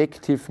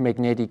effective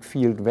magnetic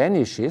field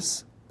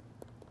vanishes,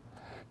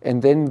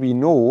 and then we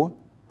know,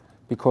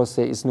 because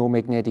there is no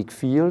magnetic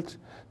field,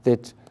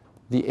 that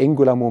the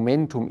angular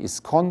momentum is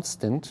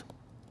constant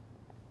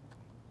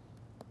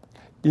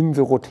in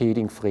the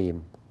rotating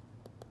frame.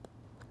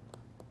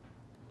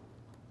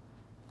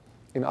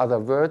 In other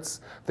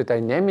words, the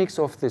dynamics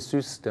of the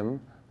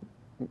system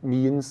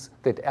means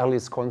that L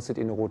is constant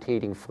in a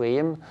rotating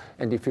frame,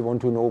 and if we want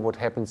to know what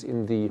happens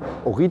in the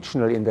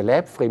original, in the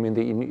lab frame, in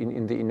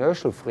the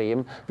inertial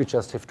frame, we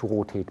just have to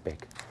rotate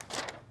back.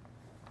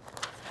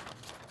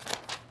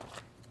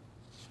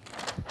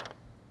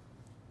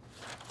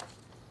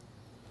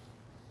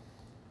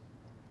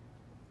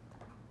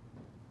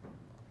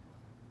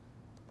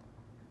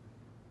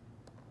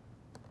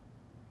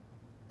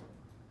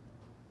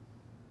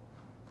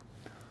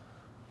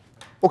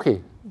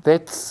 Okay,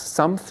 that's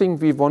something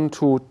we want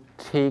to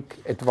take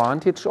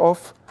advantage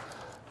of,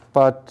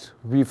 but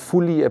we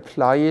fully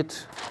apply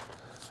it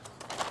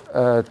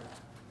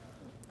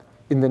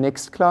in the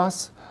next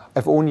class. I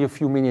have only a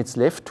few minutes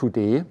left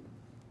today,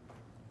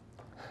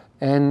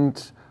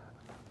 and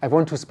I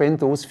want to spend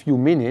those few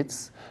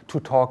minutes to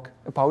talk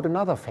about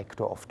another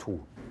factor of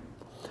 2.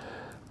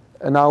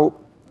 Now,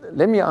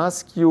 let me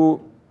ask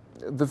you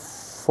the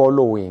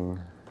following.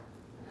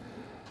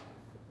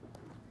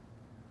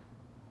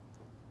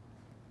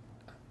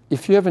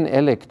 If you have an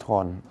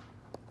electron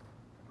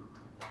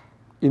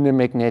in a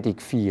magnetic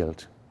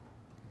field,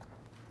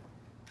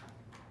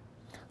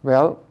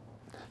 well,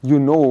 you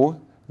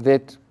know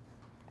that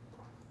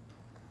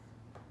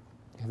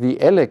the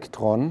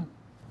electron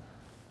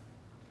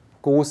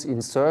goes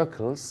in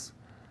circles.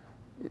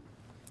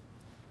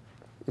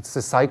 It's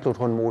the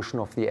cyclotron motion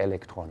of the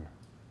electron.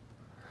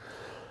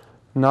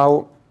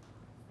 Now,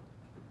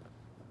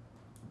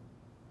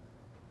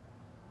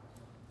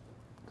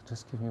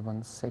 just give me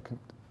 1 second.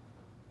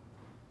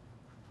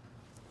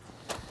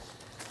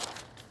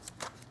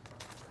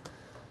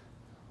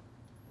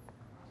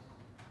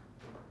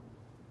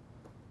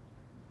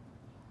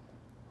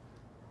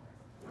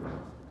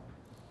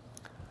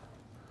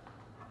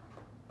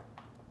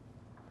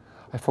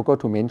 I forgot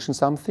to mention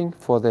something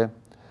for the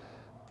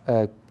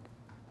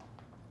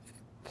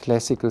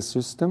classical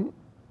system.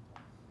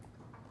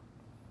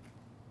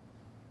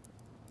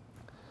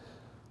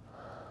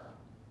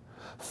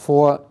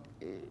 For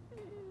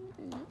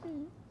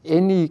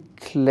any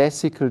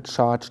classical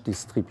charge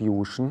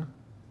distribution,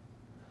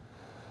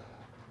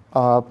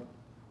 the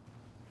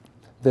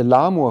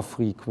Larmor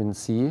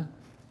frequency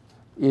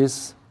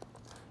is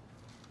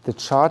the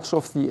charge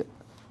of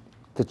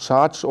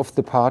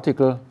the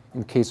particle.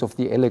 In case of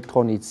the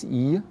electron, it's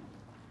E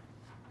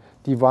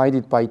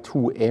divided by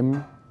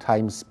 2m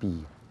times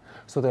B.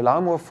 So the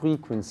Larmor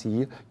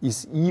frequency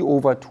is E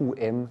over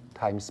 2m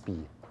times B.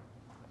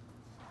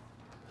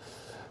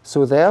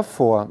 So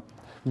therefore,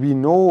 we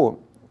know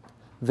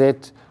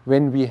that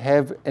when we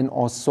have an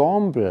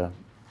ensemble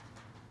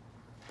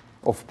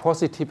of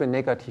positive and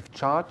negative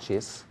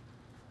charges,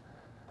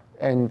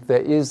 and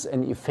there is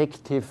an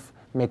effective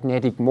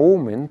magnetic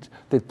moment,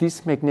 that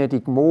this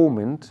magnetic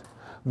moment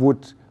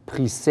would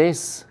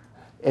precess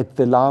at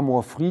the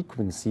Larmor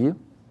frequency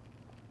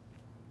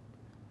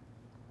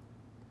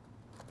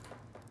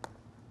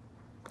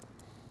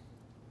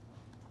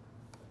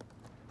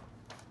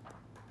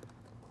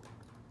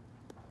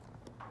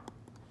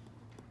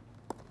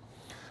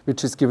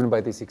which is given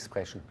by this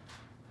expression.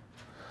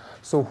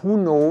 So who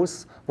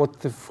knows what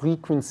the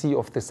frequency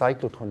of the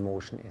cyclotron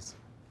motion is?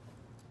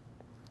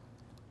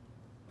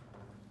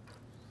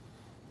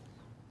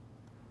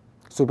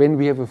 So when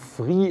we have a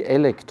free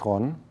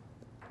electron,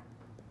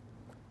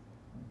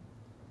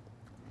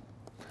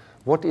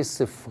 what is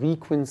the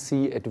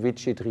frequency at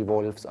which it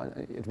revolves,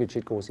 at which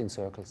it goes in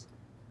circles?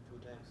 2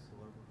 times the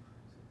Larmor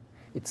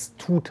frequency. It's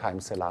 2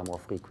 times the Larmor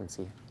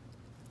frequency.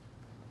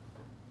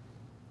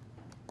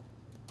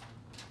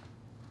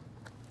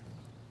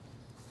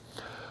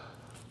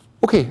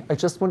 Okay, I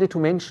just wanted to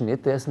mention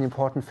it. There's an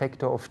important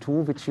factor of 2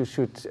 which you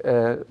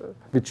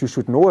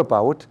should know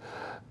about.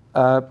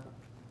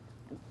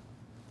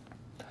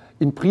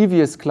 In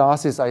previous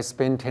classes, I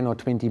spent 10 or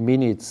 20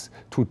 minutes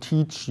to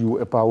teach you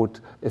about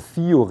a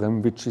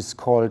theorem which is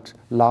called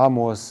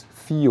Larmor's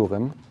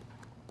theorem.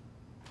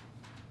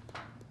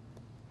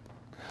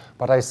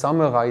 But I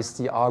summarized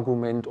the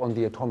argument on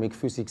the Atomic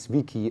Physics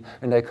Wiki,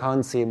 and I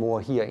can't say more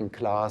here in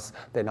class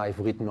than I've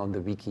written on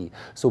the wiki.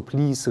 So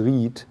please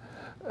read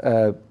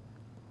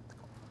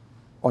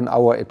on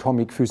our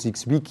Atomic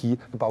Physics Wiki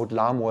about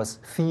Larmor's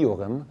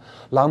theorem.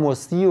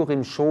 Larmor's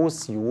theorem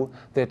shows you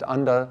that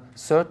under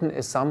certain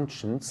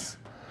assumptions,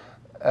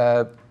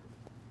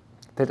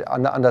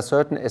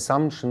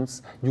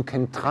 you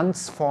can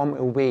transform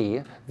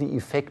away the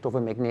effect of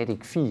a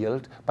magnetic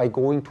field by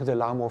going to the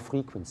Larmor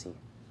frequency.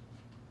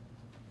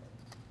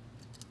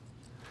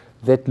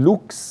 That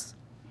looks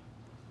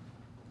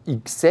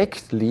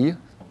exactly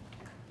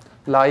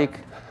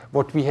like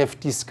what we have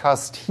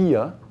discussed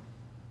here,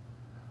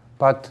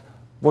 but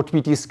what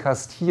we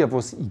discussed here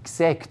was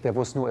exact, there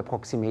was no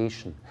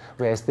approximation.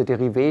 Whereas the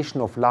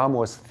derivation of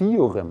Larmor's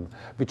theorem,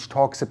 which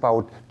talks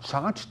about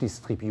charge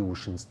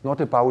distributions,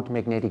 not about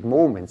magnetic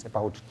moments,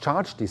 about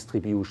charge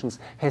distributions,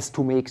 has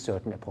to make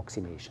certain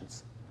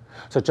approximations.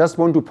 So I just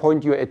want to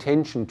point your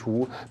attention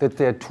to that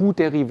there are 2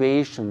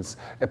 derivations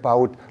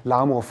about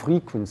Larmor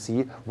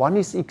frequency. One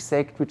is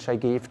exact, which I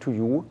gave to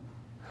you.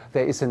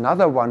 There is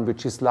another one,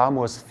 which is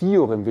Larmor's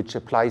theorem, which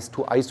applies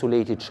to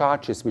isolated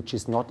charges, which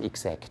is not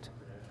exact.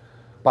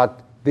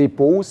 But they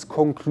both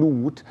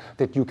conclude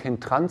that you can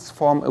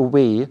transform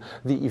away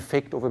the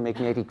effect of a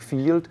magnetic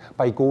field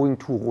by going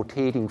to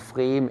rotating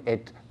frame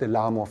at the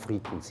Larmor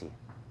frequency.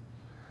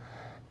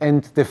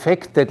 And the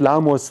fact that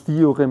Larmor's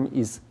theorem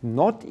is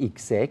not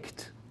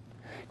exact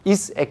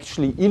is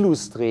actually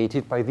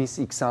illustrated by this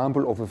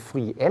example of a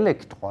free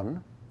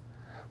electron,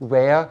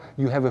 where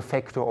you have a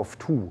factor of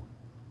 2.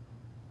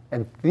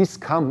 And this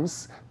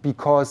comes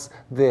because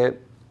the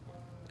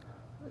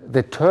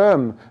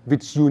term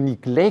which you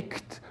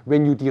neglect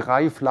when you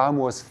derive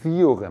Larmor's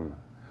theorem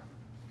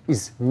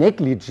is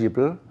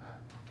negligible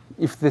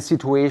if the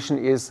situation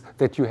is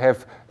that you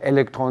have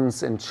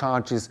electrons and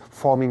charges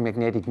forming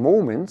magnetic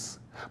moments.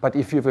 But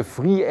if you have a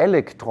free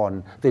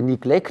electron, the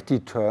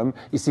neglected term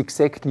is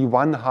exactly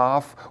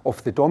 1/2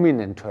 of the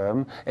dominant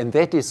term, and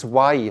that is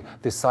why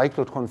the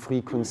cyclotron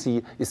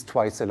frequency is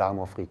twice the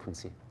Larmor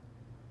frequency.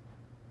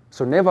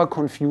 So never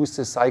confuse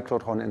the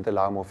cyclotron and the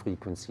Larmor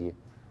frequency.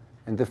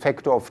 And the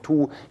factor of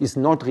 2 is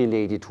not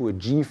related to a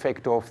G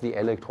factor of the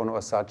electron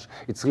or such.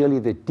 It's really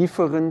the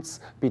difference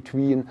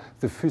between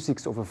the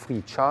physics of a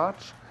free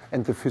charge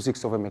and the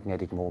physics of a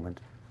magnetic moment.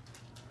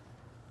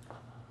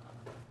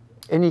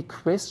 Any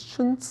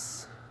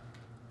questions?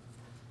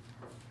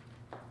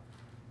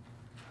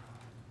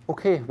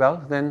 Okay,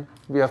 well, then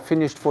we are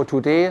finished for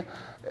today.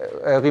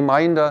 A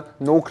reminder,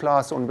 no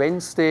class on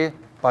Wednesday,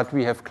 but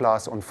we have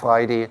class on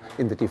Friday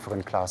in the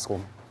different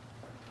classroom.